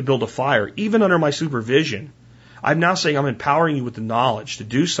to build a fire, even under my supervision, I'm now saying I'm empowering you with the knowledge to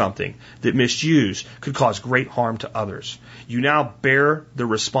do something that misused could cause great harm to others. You now bear the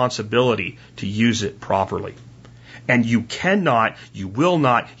responsibility to use it properly. And you cannot, you will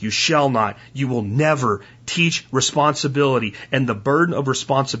not, you shall not, you will never teach responsibility and the burden of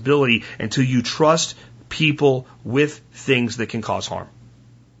responsibility until you trust people with things that can cause harm.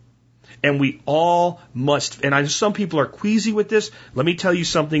 And we all must, and I know some people are queasy with this. Let me tell you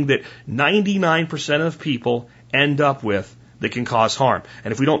something that 99% of people end up with that can cause harm.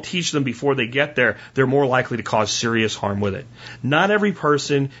 And if we don't teach them before they get there, they're more likely to cause serious harm with it. Not every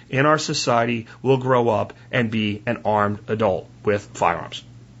person in our society will grow up and be an armed adult with firearms.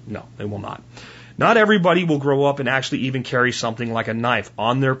 No, they will not. Not everybody will grow up and actually even carry something like a knife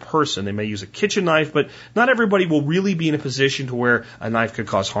on their person. They may use a kitchen knife, but not everybody will really be in a position to where a knife could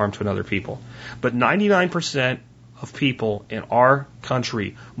cause harm to another people. But 99% of people in our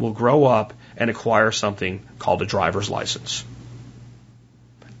country will grow up and acquire something called a driver's license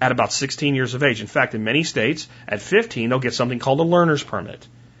at about 16 years of age. In fact, in many states, at 15, they'll get something called a learner's permit.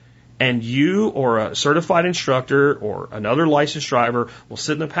 And you or a certified instructor or another licensed driver will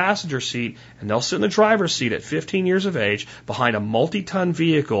sit in the passenger seat and they'll sit in the driver's seat at 15 years of age behind a multi-ton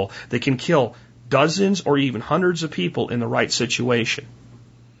vehicle that can kill dozens or even hundreds of people in the right situation.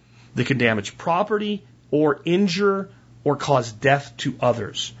 That can damage property or injure or cause death to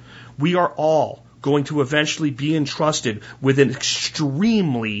others. We are all going to eventually be entrusted with an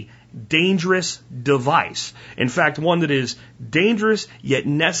extremely dangerous device. In fact, one that is dangerous yet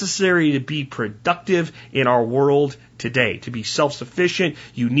necessary to be productive in our world today. To be self-sufficient,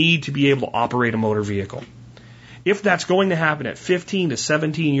 you need to be able to operate a motor vehicle. If that's going to happen at 15 to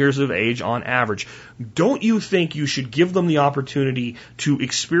 17 years of age on average, don't you think you should give them the opportunity to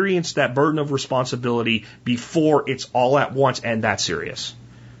experience that burden of responsibility before it's all at once and that serious?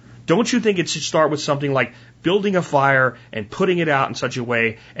 Don't you think it should start with something like building a fire and putting it out in such a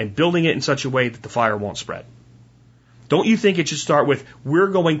way and building it in such a way that the fire won't spread? Don't you think it should start with, we're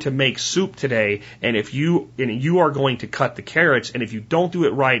going to make soup today, and you are going to cut the carrots, and if you don't do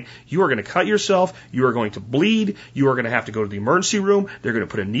it right, you are going to cut yourself, you are going to bleed, you are going to have to go to the emergency room, they're going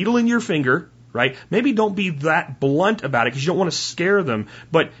to put a needle in your finger, right? Maybe don't be that blunt about it because you don't want to scare them,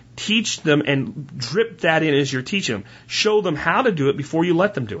 but teach them and drip that in as you're teaching them. Show them how to do it before you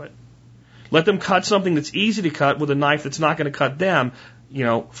let them do it. Let them cut something that's easy to cut with a knife that's not going to cut them.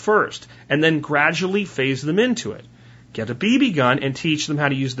 first, and then gradually phase them into it. Get a BB gun and teach them how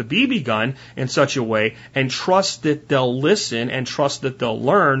to use the BB gun in such a way, and trust that they'll listen and trust that they'll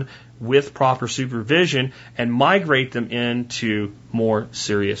learn with proper supervision, and migrate them into more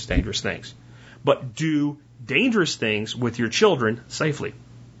serious, dangerous things. But do dangerous things with your children safely.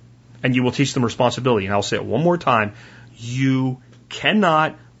 And you will teach them responsibility. And I'll say it one more time. You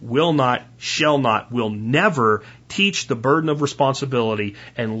cannot, will not, shall not, will never teach the burden of responsibility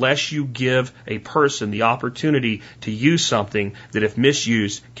unless you give a person the opportunity to use something that, if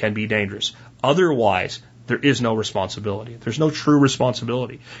misused, can be dangerous. Otherwise, there is no responsibility. There's no true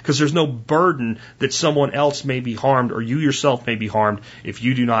responsibility, because there's no burden that someone else may be harmed or you yourself may be harmed if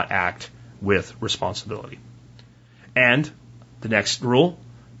you do not act with responsibility. And the next rule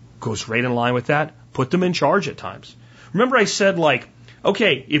goes right in line with that. Put them in charge at times. Remember I said,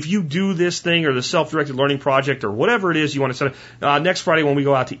 okay, if you do this thing or the self-directed learning project or whatever it is you want to set next Friday when we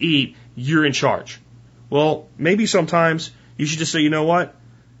go out to eat, you're in charge. Well, maybe sometimes you should just say, you know what?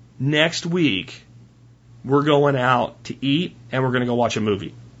 Next week, we're going out to eat and we're going to go watch a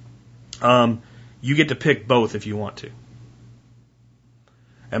movie. You get to pick both if you want to.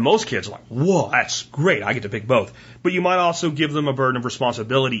 And most kids are like, whoa, that's great. I get to pick both. But you might also give them a burden of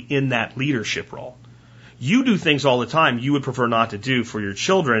responsibility in that leadership role. You do things all the time you would prefer not to do for your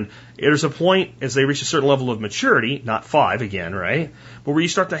children. There's a point as they reach a certain level of maturity, not 5 again, right? But where you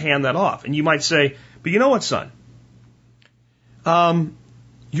start to hand that off. And you might say, but you know what, son?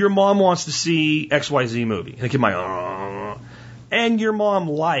 Your mom wants to see XYZ movie. And the kid might, and your mom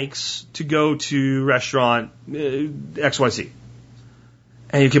likes to go to restaurant XYZ.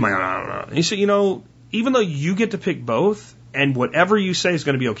 And you keep like, and you say, even though you get to pick both, and whatever you say is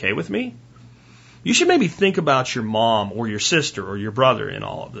going to be okay with me, you should maybe think about your mom or your sister or your brother in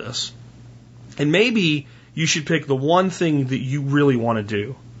all of this. And maybe you should pick the one thing that you really want to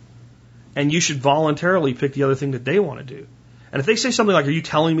do. And you should voluntarily pick the other thing that they want to do. And if they say something like, are you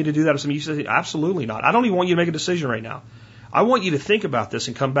telling me to do that? Or something, you say, absolutely not. I don't even want you to make a decision right now. I want you to think about this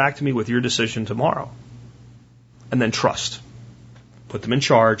and come back to me with your decision tomorrow. And then trust. Put them in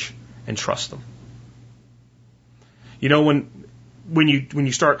charge and trust them. When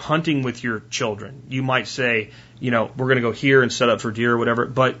you start hunting with your children, you might say, we're going to go here and set up for deer or whatever.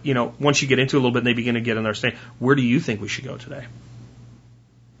 But, once you get into it a little bit and they begin to get understanding, where do you think we should go today?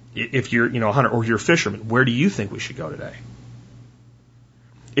 If you're, a hunter or you're a fisherman, where do you think we should go today?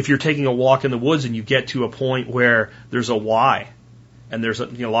 If you're taking a walk in the woods and you get to a point where there's a Y and there's a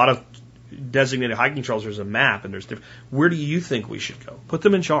lot of designated hiking trails, there's a map, and where do you think we should go? Put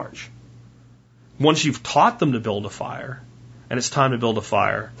them in charge. Once you've taught them to build a fire, and it's time to build a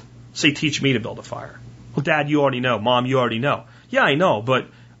fire, say, teach me to build a fire. Well, Dad, you already know. Mom, you already know. Yeah, I know, but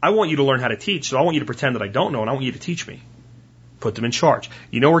I want you to learn how to teach, so I want you to pretend that I don't know, and I want you to teach me. Put them in charge.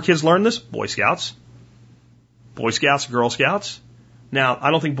 You know where kids learn this? Boy Scouts. Boy Scouts, Girl Scouts. Now,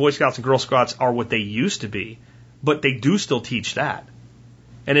 I don't think Boy Scouts and Girl Scouts are what they used to be, but they do still teach that.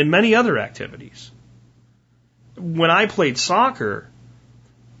 And in many other activities. When I played soccer,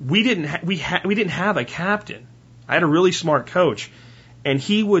 we didn't have a captain. I had a really smart coach, and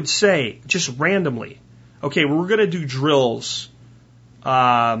he would say, just randomly, okay, we're going to do drills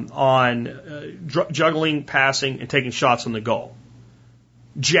on juggling, passing, and taking shots on the goal.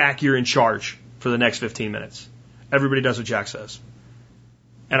 Jack, you're in charge for the next 15 minutes. Everybody does what Jack says.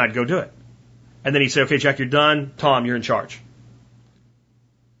 And I'd go do it. And then he'd say, okay, Jack, you're done. Tom, you're in charge.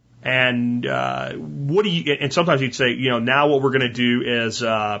 And and sometimes he'd say, now what we're going to do is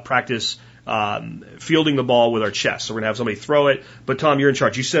practice fielding the ball with our chest. So we're going to have somebody throw it, but Tom, you're in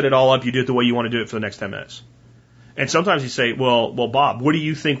charge. You set it all up. You do it the way you want to do it for the next 10 minutes. And sometimes he'd say, well, Bob, what do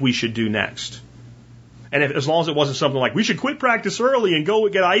you think we should do next? And as long as it wasn't something like, we should quit practice early and go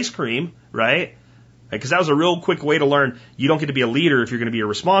get ice cream, right? Because that was a real quick way to learn you don't get to be a leader if you're going to be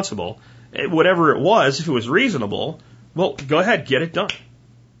irresponsible. Whatever it was, if it was reasonable, well, go ahead, get it done.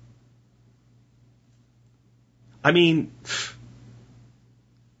 I mean,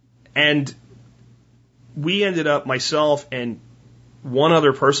 and we ended up, myself and one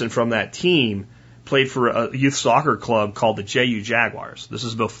other person from that team played for a youth soccer club called the JU Jaguars. This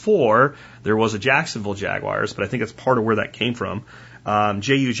is before there was a Jacksonville Jaguars, but I think it's part of where that came from.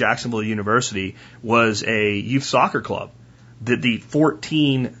 JU Jacksonville University was a youth soccer club that the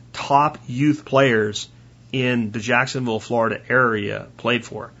 14 top youth players in the Jacksonville, Florida area played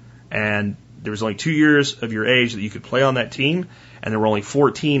for. And there was only 2 years of your age that you could play on that team, and there were only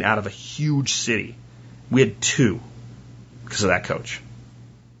 14 out of a huge city. We had 2 because of that coach,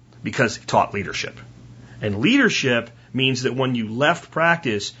 because he taught leadership. And leadership means that when you left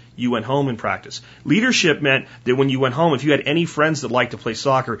practice, you went home and practiced. Leadership meant that when you went home, if you had any friends that liked to play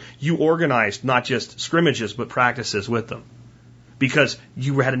soccer, you organized not just scrimmages, but practices with them. Because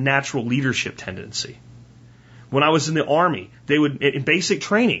you had a natural leadership tendency. When I was in the Army, they would, in basic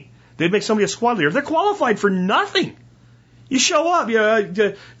training, they'd make somebody a squad leader. They're qualified for nothing. You show up,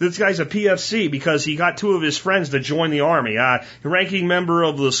 this guy's a PFC because he got two of his friends to join the Army, ranking member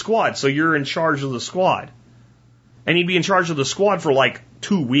of the squad, so you're in charge of the squad. And he'd be in charge of the squad for like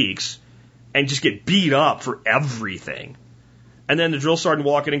 2 weeks and just get beat up for everything. And then the drill sergeant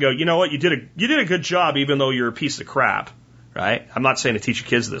would walk in and go, you know what, you did a good job even though you're a piece of crap, right? I'm not saying to teach your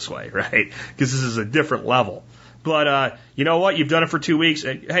kids this way, right? Because this is a different level. But you know what, you've done it for 2 weeks.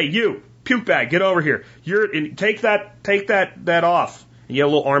 And, hey, you, puke bag, get over here. Take that off. And you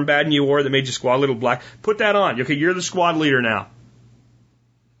had a little armband you wore that made you squad leader black. Put that on. Okay, you're the squad leader now.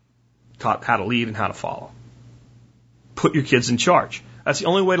 Taught how to lead and how to follow. Put your kids in charge. That's the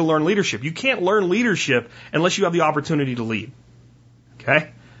only way to learn leadership. You can't learn leadership unless you have the opportunity to lead.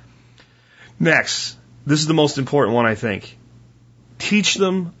 Okay? Next, this is the most important one, I think. Teach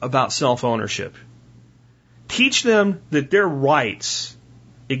them about self-ownership. Teach them that their rights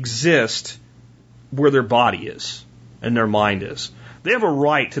exist where their body is and their mind is. They have a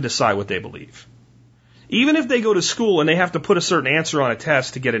right to decide what they believe. Even if they go to school and they have to put a certain answer on a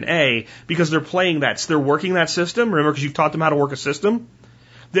test to get an A because they're working that system, remember, because you've taught them how to work a system,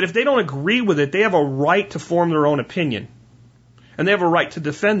 that if they don't agree with it, they have a right to form their own opinion. And they have a right to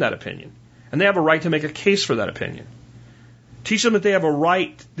defend that opinion. And they have a right to make a case for that opinion. Teach them that they have a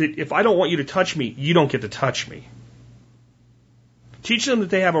right that if I don't want you to touch me, you don't get to touch me. Teach them that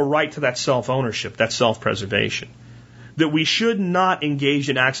they have a right to that self-ownership, that self-preservation. That we should not engage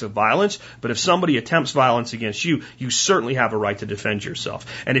in acts of violence, but if somebody attempts violence against you, you certainly have a right to defend yourself.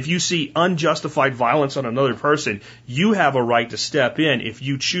 And if you see unjustified violence on another person, you have a right to step in if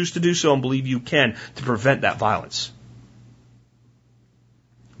you choose to do so and believe you can to prevent that violence.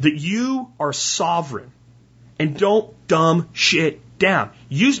 That you are sovereign. And don't dumb shit down.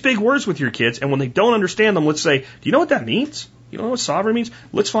 Use big words with your kids, and when they don't understand them, let's say, do you know what that means? You know what sovereign means?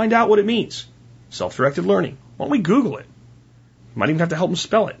 Let's find out what it means. Self-directed learning. Why don't we Google it? You might even have to help them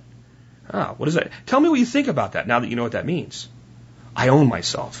spell it. What is that? Tell me what you think about that now that you know what that means. I own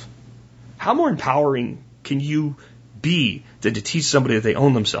myself. How more empowering can you be than to teach somebody that they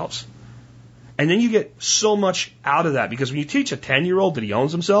own themselves? And then you get so much out of that because when you teach a 10-year-old that he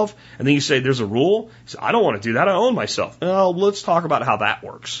owns himself and then you say there's a rule, he says, I don't want to do that, I own myself. Well, let's talk about how that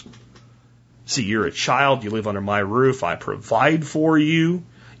works. See, you're a child, you live under my roof, I provide for you,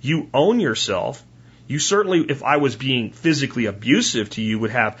 you own yourself. You certainly, if I was being physically abusive to you,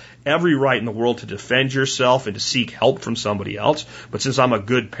 would have every right in the world to defend yourself and to seek help from somebody else. But since I'm a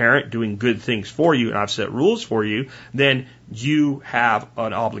good parent doing good things for you and I've set rules for you, then you have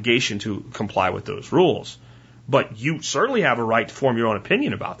an obligation to comply with those rules. But you certainly have a right to form your own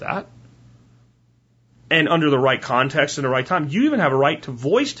opinion about that. And under the right context and the right time, you even have a right to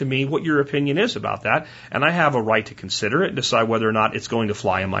voice to me what your opinion is about that. And I have a right to consider it and decide whether or not it's going to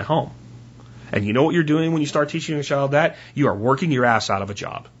fly in my home. And you know what you're doing when you start teaching a child that? You are working your ass out of a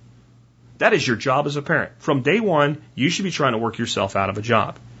job. That is your job as a parent. From day one, you should be trying to work yourself out of a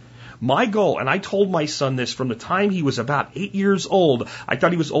job. My goal, and I told my son this from the time he was about 8 years old, I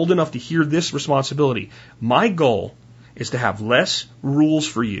thought he was old enough to hear this responsibility. My goal is to have less rules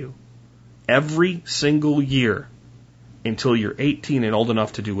for you every single year until you're 18 and old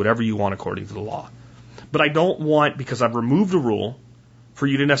enough to do whatever you want according to the law. But I don't want, because I've removed a rule, for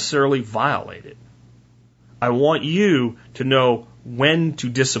you to necessarily violate it. I want you to know when to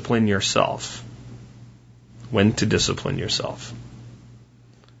discipline yourself. When to discipline yourself.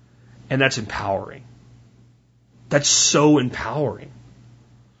 And that's empowering. That's so empowering.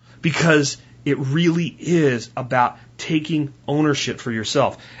 Because it really is about taking ownership for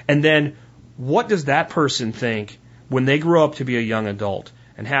yourself. And then what does that person think when they grow up to be a young adult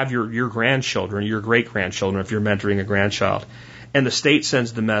and have your grandchildren, your great-grandchildren, if you're mentoring a grandchild, and the state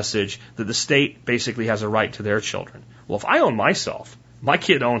sends the message that the state basically has a right to their children. Well, if I own myself, my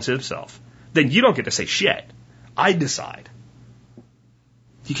kid owns himself, then you don't get to say shit. I decide.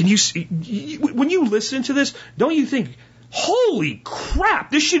 When you listen to this, don't you think, holy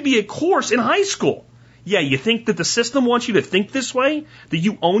crap, this should be a course in high school? Yeah, you think that the system wants you to think this way? That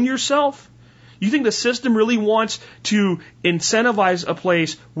you own yourself? You think the system really wants to incentivize a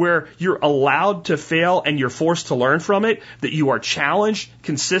place where you're allowed to fail and you're forced to learn from it, that you are challenged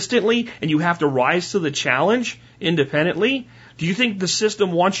consistently and you have to rise to the challenge independently? Do you think the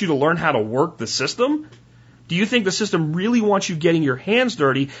system wants you to learn how to work the system? Do you think the system really wants you getting your hands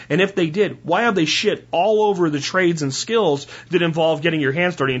dirty? And if they did, why have they shit all over the trades and skills that involve getting your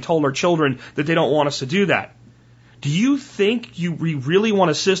hands dirty and told our children that they don't want us to do that? Do you think we really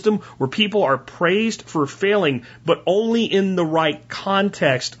want a system where people are praised for failing, but only in the right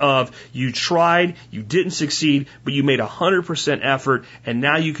context of you tried, you didn't succeed, but you made 100% effort, and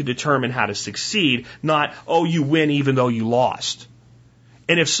now you can determine how to succeed, not, oh, you win even though you lost?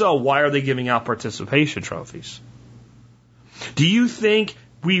 And if so, why are they giving out participation trophies? Do you think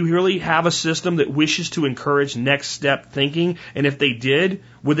we really have a system that wishes to encourage next step thinking? And if they did,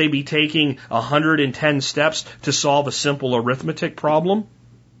 would they be taking 110 steps to solve a simple arithmetic problem?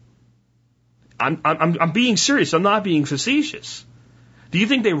 I'm being serious. I'm not being facetious. Do you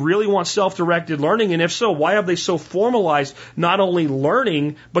think they really want self-directed learning? And if so, why have they so formalized not only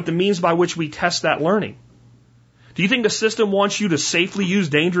learning, but the means by which we test that learning? Do you think the system wants you to safely use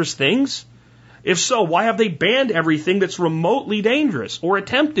dangerous things? If so, why have they banned everything that's remotely dangerous, or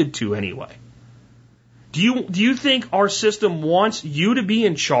attempted to anyway? Do you think our system wants you to be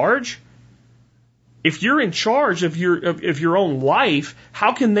in charge? If you're in charge of your own life,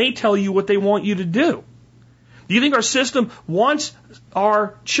 how can they tell you what they want you to do? Do you think our system wants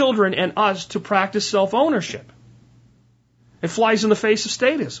our children and us to practice self-ownership? It flies in the face of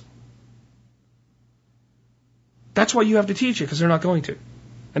statism. That's why you have to teach it, because they're not going to.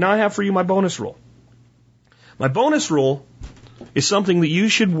 And now I have for you my bonus rule. My bonus rule is something that you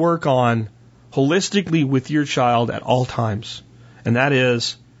should work on holistically with your child at all times. And that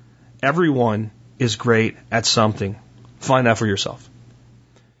is, everyone is great at something. Find that for yourself.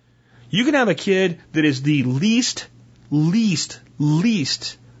 You can have a kid that is the least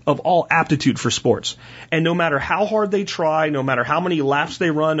of all aptitude for sports. And no matter how hard they try, no matter how many laps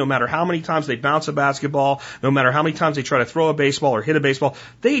they run, no matter how many times they bounce a basketball, no matter how many times they try to throw a baseball or hit a baseball,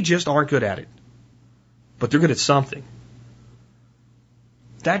 they just aren't good at it. But they're good at something.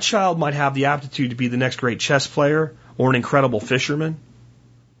 That child might have the aptitude to be the next great chess player or an incredible fisherman.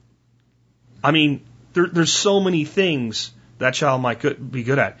 I mean, there's so many things that child might be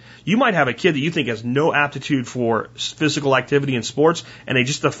good at. You might have a kid that you think has no aptitude for physical activity in sports, and they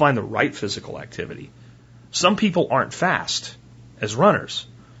just define the right physical activity. Some people aren't fast as runners,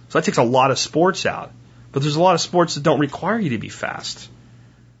 so that takes a lot of sports out. But there's a lot of sports that don't require you to be fast.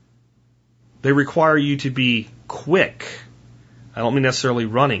 They require you to be quick. I don't mean necessarily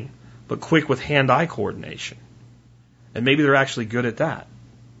running, but quick with hand-eye coordination. And maybe they're actually good at that.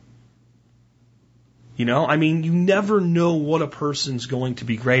 You know, I mean, you never know what a person's going to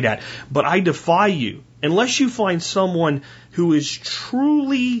be great at. But I defy you, unless you find someone who is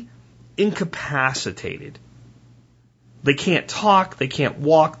truly incapacitated. They can't talk, they can't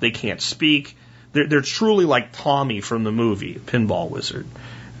walk, they can't speak. They're truly like Tommy from the movie, Pinball Wizard.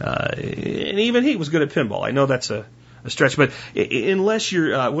 And even he was good at pinball. I know that's a stretch, but unless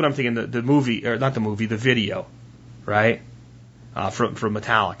you're, what I'm thinking, the movie, or not the movie, the video, right? From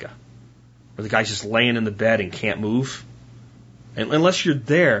Metallica. Where the guy's just laying in the bed and can't move. And unless you're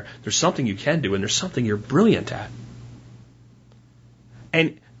there, there's something you can do, and there's something you're brilliant at.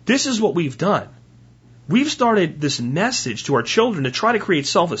 And this is what we've done. We've started this message to our children to try to create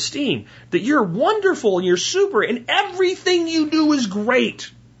self-esteem, that you're wonderful and you're super and everything you do is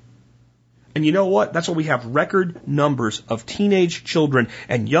great. And you know what? That's why we have record numbers of teenage children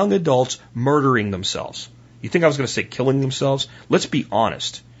and young adults murdering themselves. You think I was going to say killing themselves? Let's be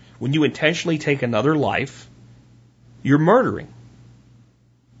honest. When you intentionally take another life, you're murdering.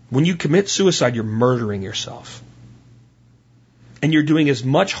 When you commit suicide, you're murdering yourself. And you're doing as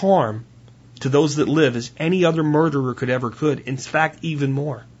much harm to those that live as any other murderer could. In fact, even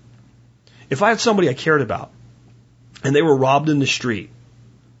more. If I had somebody I cared about, and they were robbed in the street,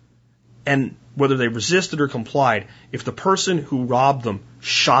 and whether they resisted or complied, if the person who robbed them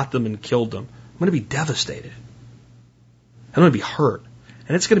shot them and killed them, I'm going to be devastated. I'm going to be hurt.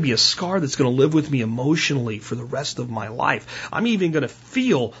 And it's going to be a scar that's going to live with me emotionally for the rest of my life. I'm even going to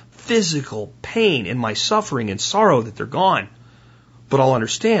feel physical pain in my suffering and sorrow that they're gone. But I'll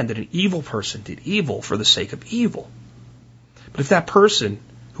understand that an evil person did evil for the sake of evil. But if that person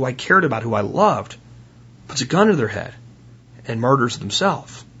who I cared about, who I loved, puts a gun to their head and murders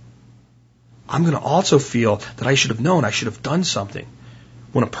themselves, I'm going to also feel that I should have known, I should have done something.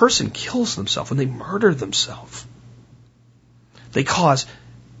 When a person kills themselves, when they murder themselves, they cause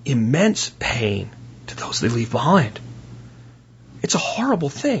immense pain to those they leave behind. It's a horrible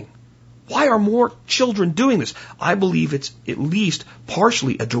thing. Why are more children doing this? I believe it's at least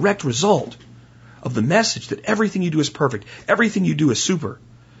partially a direct result of the message that everything you do is perfect, everything you do is super.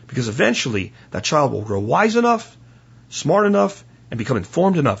 Because eventually that child will grow wise enough, smart enough, and become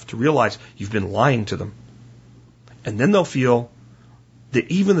informed enough to realize you've been lying to them. And then they'll feel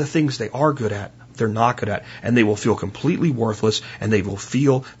that even the things they are good at, they're not good at. And they will feel completely worthless, and they will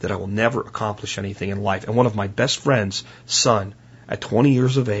feel that I will never accomplish anything in life. And one of my best friend's son, at 20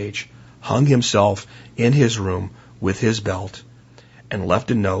 years of age, hung himself in his room with his belt and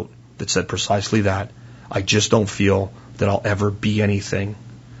left a note that said precisely that. I just don't feel that I'll ever be anything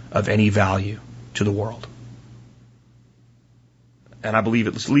of any value to the world. And I believe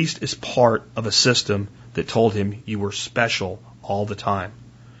it at least is part of a system that told him you were special all the time.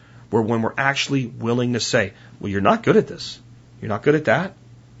 Where when we're actually willing to say, well, you're not good at this. You're not good at that.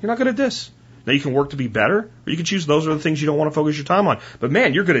 You're not good at this. Now you can work to be better, or you can choose those are the things you don't want to focus your time on. But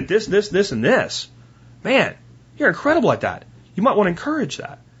man, you're good at this, this, this, and this. Man, you're incredible at that. You might want to encourage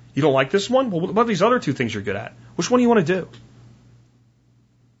that. You don't like this one? Well, what about these other two things you're good at? Which one do you want to do?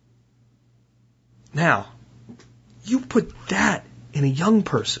 Now, you put that in a young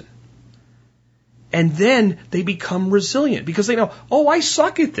person. And then they become resilient because they know, oh, I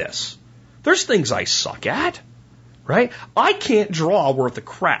suck at this. There's things I suck at, right? I can't draw worth a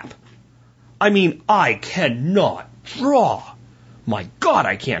crap. I mean, I cannot draw. My God,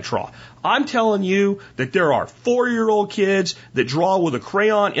 I can't draw. I'm telling you that there are 4-year-old kids that draw with a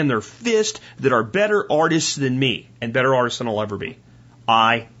crayon in their fist that are better artists than me and better artists than I'll ever be.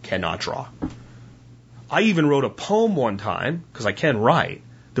 I cannot draw. I even wrote a poem one time, because I can write,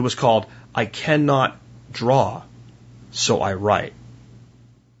 that was called I Cannot Draw, So I Write.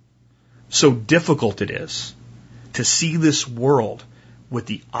 So difficult it is to see this world with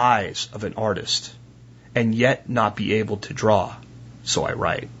the eyes of an artist and yet not be able to draw, so I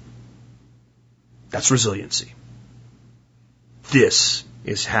write. That's resiliency. This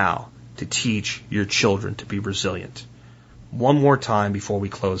is how to teach your children to be resilient. One more time before we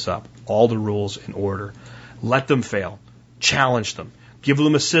close up. All the rules in order. Let them fail. Challenge them. Give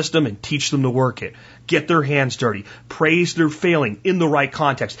them a system and teach them to work it. Get their hands dirty. Praise their failing in the right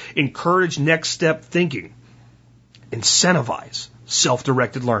context. Encourage next step thinking. Incentivize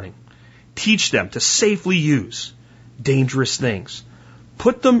self-directed learning. Teach them to safely use dangerous things.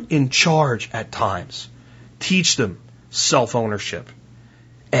 Put them in charge at times. Teach them self-ownership.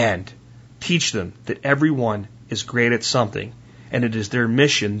 And teach them that everyone is great at something, and it is their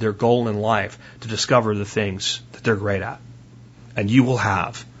mission, their goal in life, to discover the things that they're great at. And you will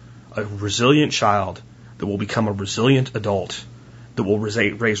have a resilient child that will become a resilient adult, that will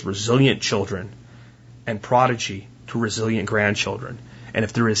raise resilient children, and prodigy to resilient grandchildren. And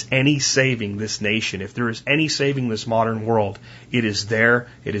if there is any saving this nation, if there is any saving this modern world, it is there,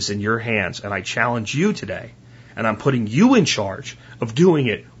 it is in your hands. And I challenge you today, and I'm putting you in charge of doing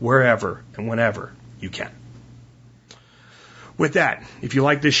it wherever and whenever you can. With that, if you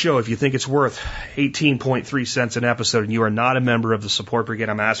like this show, if you think it's worth 18.3 cents an episode and you are not a member of the Support Brigade,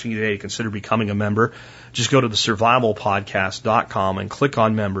 I'm asking you today to consider becoming a member. Just go to thesurvivalpodcast.com and click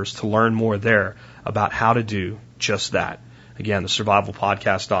on members to learn more there about how to do just that. Again,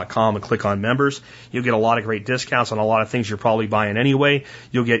 thesurvivalpodcast.com and click on members. You'll get a lot of great discounts on a lot of things you're probably buying anyway.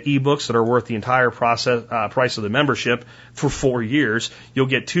 You'll get ebooks that are worth the entire price of the membership for 4 years. You'll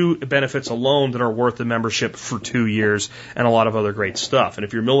get 2 benefits alone that are worth the membership for 2 years, and a lot of other great stuff. And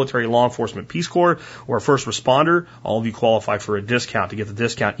if you're military, law enforcement, Peace Corps, or a first responder, all of you qualify for a discount. To get the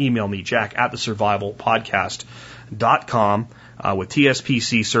discount, email me, jack@thesurvivalpodcast.com. With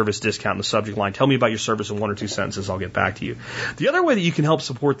TSPC service discount in the subject line. Tell me about your service in 1 or 2 sentences. I'll get back to you. The other way that you can help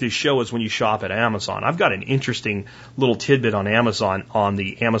support this show is when you shop at Amazon. I've got an interesting little tidbit on Amazon, on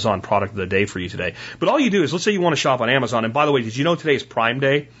the Amazon product of the day for you today. But all you do is, let's say you want to shop on Amazon. And by the way, did you know today is Prime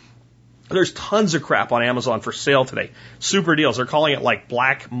Day? There's tons of crap on Amazon for sale today. Super deals. They're calling it like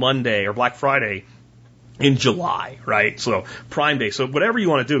Black Monday or Black Friday in July, right? So Prime Day. So whatever you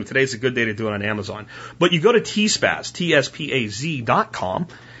want to do, today's a good day to do it on Amazon. But you go to TSPAZ, TSPAZ.com,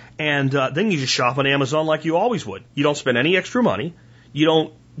 and then you just shop on Amazon like you always would. You don't spend any extra money. You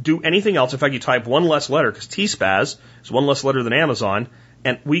don't do anything else. In fact, you type one less letter, because TSPAZ is one less letter than Amazon,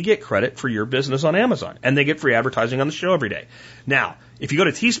 and we get credit for your business on Amazon. And they get free advertising on the show every day. Now, if you go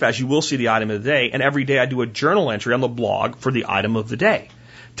to TSPAZ, you will see the item of the day, and every day I do a journal entry on the blog for the item of the day.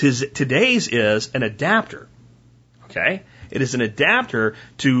 Today's is an adapter, okay? It is an adapter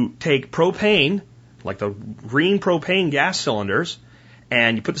to take propane, like the green propane gas cylinders,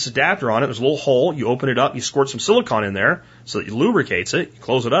 and you put this adapter on it. There's a little hole. You open it up. You squirt some silicone in there so that it lubricates it. You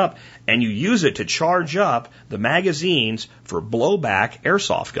close it up, and you use it to charge up the magazines for blowback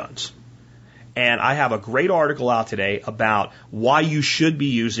airsoft guns. And I have a great article out today about why you should be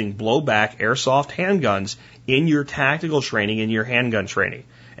using blowback airsoft handguns in your tactical training, in your handgun training.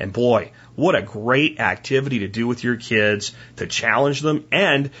 And boy, what a great activity to do with your kids, to challenge them,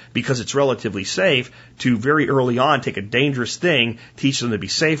 and because it's relatively safe, to very early on take a dangerous thing, teach them to be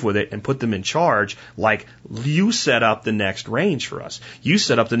safe with it, and put them in charge, like you set up the next range for us. You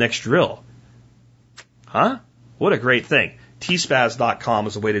set up the next drill. Huh? What a great thing. tspaz.com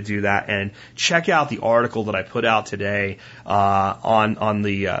is a way to do that, and check out the article that I put out today on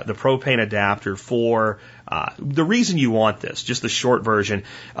the propane adapter for the reason you want this. Just the short version.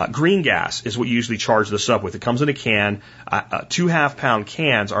 Green gas is what you usually charge this up with. It comes in a can. 2 half-pound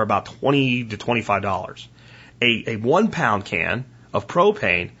cans are about $20 to $25. A 1 pound can of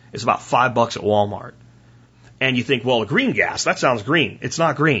propane is about $5 at Walmart. And you think, well, green gas, that sounds green. It's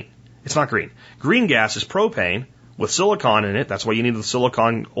not green. It's not green. Green gas is propane with silicone in it. That's why you need the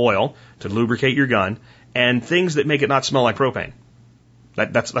silicone oil to lubricate your gun, and things that make it not smell like propane.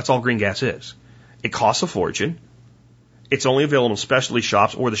 That's all green gas is. It costs a fortune. It's only available in specialty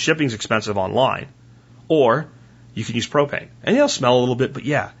shops, or the shipping's expensive online. Or you can use propane. And it'll smell a little bit, but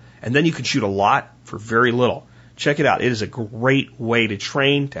yeah. And then you can shoot a lot for very little. Check it out. It is a great way to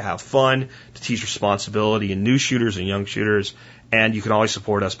train, to have fun, to teach responsibility in new shooters and young shooters. And you can always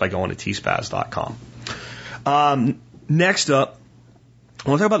support us by going to tspaz.com. Next up, I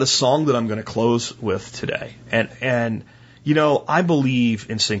want to talk about the song that I'm going to close with today. And you know, I believe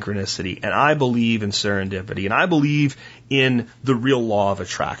in synchronicity, and I believe in serendipity, and I believe in the real law of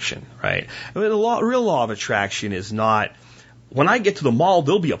attraction, right? I mean, real law of attraction is not, when I get to the mall,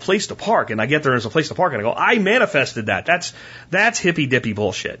 there'll be a place to park, and I get there, there's a place to park, and I go, I manifested that. That's hippy-dippy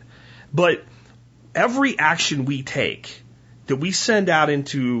bullshit. But every action we take that we send out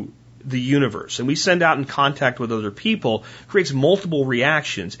into the universe and we send out in contact with other people creates multiple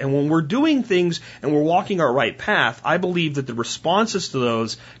reactions. And when we're doing things and we're walking our right path, I believe that the responses to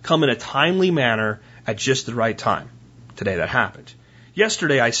those come in a timely manner at just the right time. Today that happened.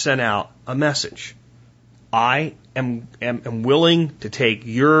 Yesterday I sent out a message. I am willing to take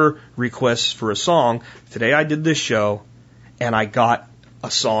your requests for a song. Today I did this show and I got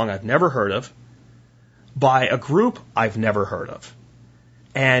a song I've never heard of by a group I've never heard of.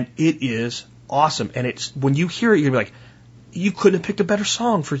 And it is awesome. And it's, when you hear it, you're going to be like, you couldn't have picked a better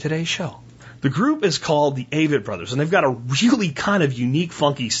song for today's show. The group is called the Avett Brothers, and they've got a really kind of unique,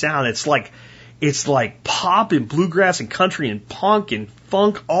 funky sound. It's like pop and bluegrass and country and punk and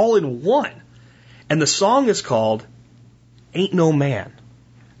funk all in one. And the song is called Ain't No Man.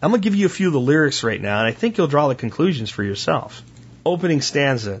 I'm going to give you a few of the lyrics right now, and I think you'll draw the conclusions for yourself. Opening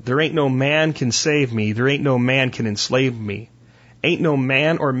stanza. There ain't no man can save me. There ain't no man can enslave me. Ain't no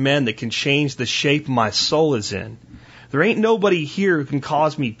man or men that can change the shape my soul is in. There ain't nobody here who can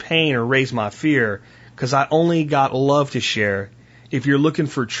cause me pain or raise my fear, 'cause I only got love to share. If you're looking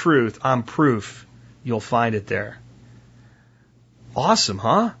for truth, I'm proof. You'll find it there. Awesome,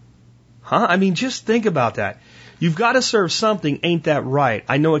 huh? I mean, just think about that. You've got to serve something, ain't that right?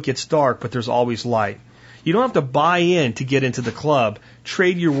 I know it gets dark, but there's always light. You don't have to buy in to get into the club.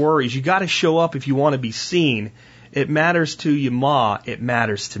 Trade your worries. You got to show up if you want to be seen. It matters to you, Ma. It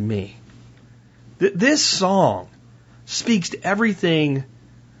matters to me. This song speaks to everything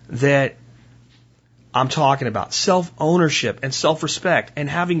that I'm talking about. Self-ownership and self-respect and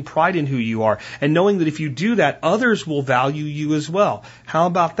having pride in who you are and knowing that if you do that, others will value you as well. How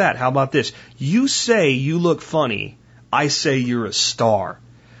about that? How about this? You say you look funny. I say you're a star.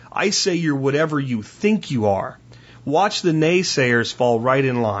 I say you're whatever you think you are. Watch the naysayers fall right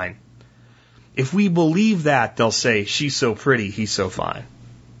in line. If we believe that, they'll say, she's so pretty, he's so fine.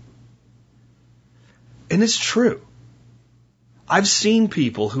 And it's true. I've seen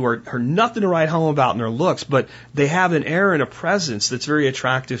people who are nothing to write home about in their looks, but they have an air and a presence that's very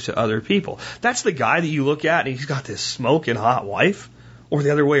attractive to other people. That's the guy that you look at and he's got this smoking hot wife, or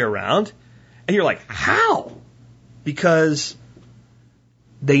the other way around. And you're like, how? Because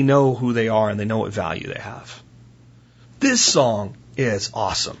they know who they are and they know what value they have. This song is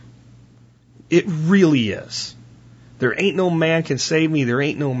awesome. It really is. There ain't no man can save me. There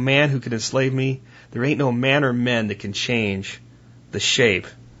ain't no man who can enslave me. There ain't no man or men that can change the shape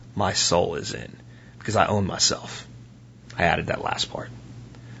my soul is in, because I own myself. I added that last part.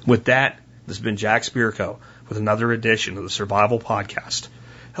 With that, this has been Jack Spirko with another edition of the Survival Podcast,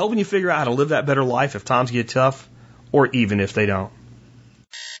 helping you figure out how to live that better life if times get tough, or even if they don't.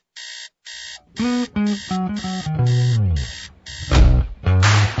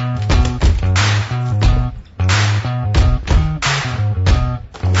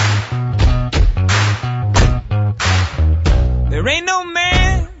 There ain't no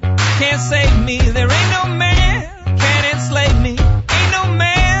man can save me. There ain't no man can enslave me. Ain't no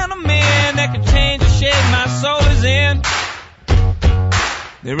man or man that can change the shape my soul is in.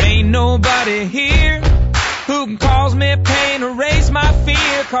 There ain't nobody here who can cause me pain, erase my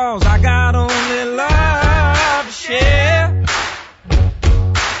fear, 'cause I got only love to share.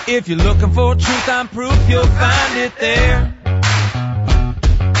 If you're looking for truth, I'm proof, you'll find it there.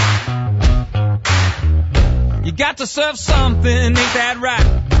 You got to serve something, ain't that right?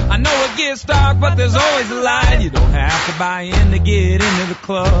 I know it gets dark, but there's always a light. You don't have to buy in to get into the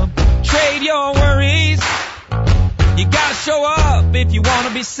club. Trade your worries. You gotta show up if you wanna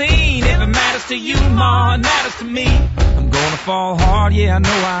be seen. If it matters to you, ma, it matters to me. I'm gonna fall hard, yeah, I know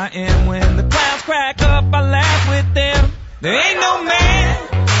I am. When the clowns crack up, I laugh with them. There ain't no man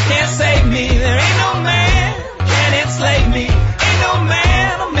can save me. There ain't no man can enslave me. Ain't no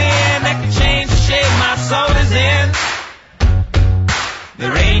man, oh man, that can change the shape my soul is in.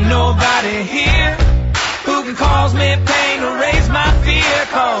 There ain't nobody here who can cause me pain, erase my fear,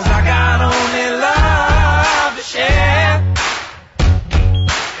 'cause I got only love to share.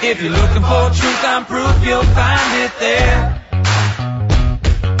 If you're looking for truth, I'm proof, you'll find it there.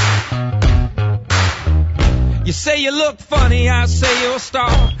 You say you look funny, I say you're a star.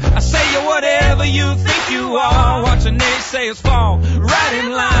 I say you're whatever you think you are. Watch the naysayers fall right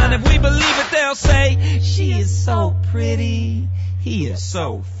in line. If we believe it, they'll say, she is so pretty, he is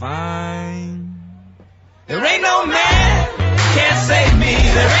so fine. There ain't no man can save me.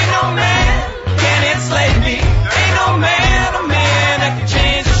 There ain't no man can enslave me. There ain't no man, a man that can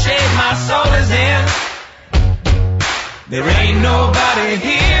change the shape my soul is in. There ain't nobody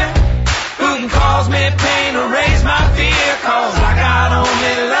here who can cause me pain, erase my fear, 'cause I got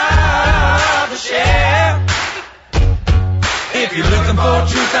only love to share. If you're looking for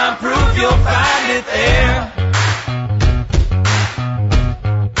truth, I'm proof, you'll find it there.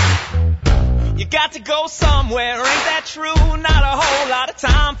 You got to go somewhere, ain't that true? Not a whole lot of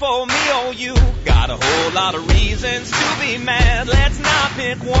time for me or you. Got a whole lot of reasons to be mad, let's not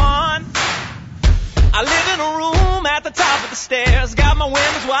pick one. I live in a room at the top of the stairs, got my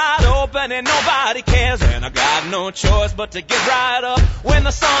windows wide open and nobody cares. And I got no choice but to get right up when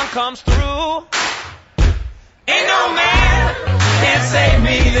the sun comes through. Ain't no man can save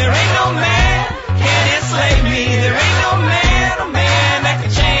me. There ain't no man can enslave me. There ain't no man, a man that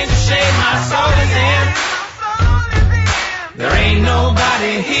can change the shape my soul is in. There ain't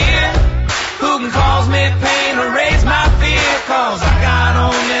nobody here who can cause me pain, erase my fear, 'cause I got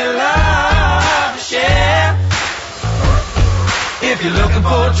only love to share. If you're looking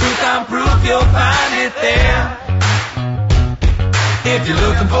for truth, I'm proof, you'll find it there. If you're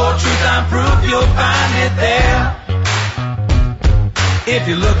looking for truth, I'm proof, you'll find it there. If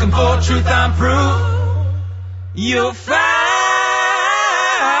you're looking for truth, I'm proof, you'll find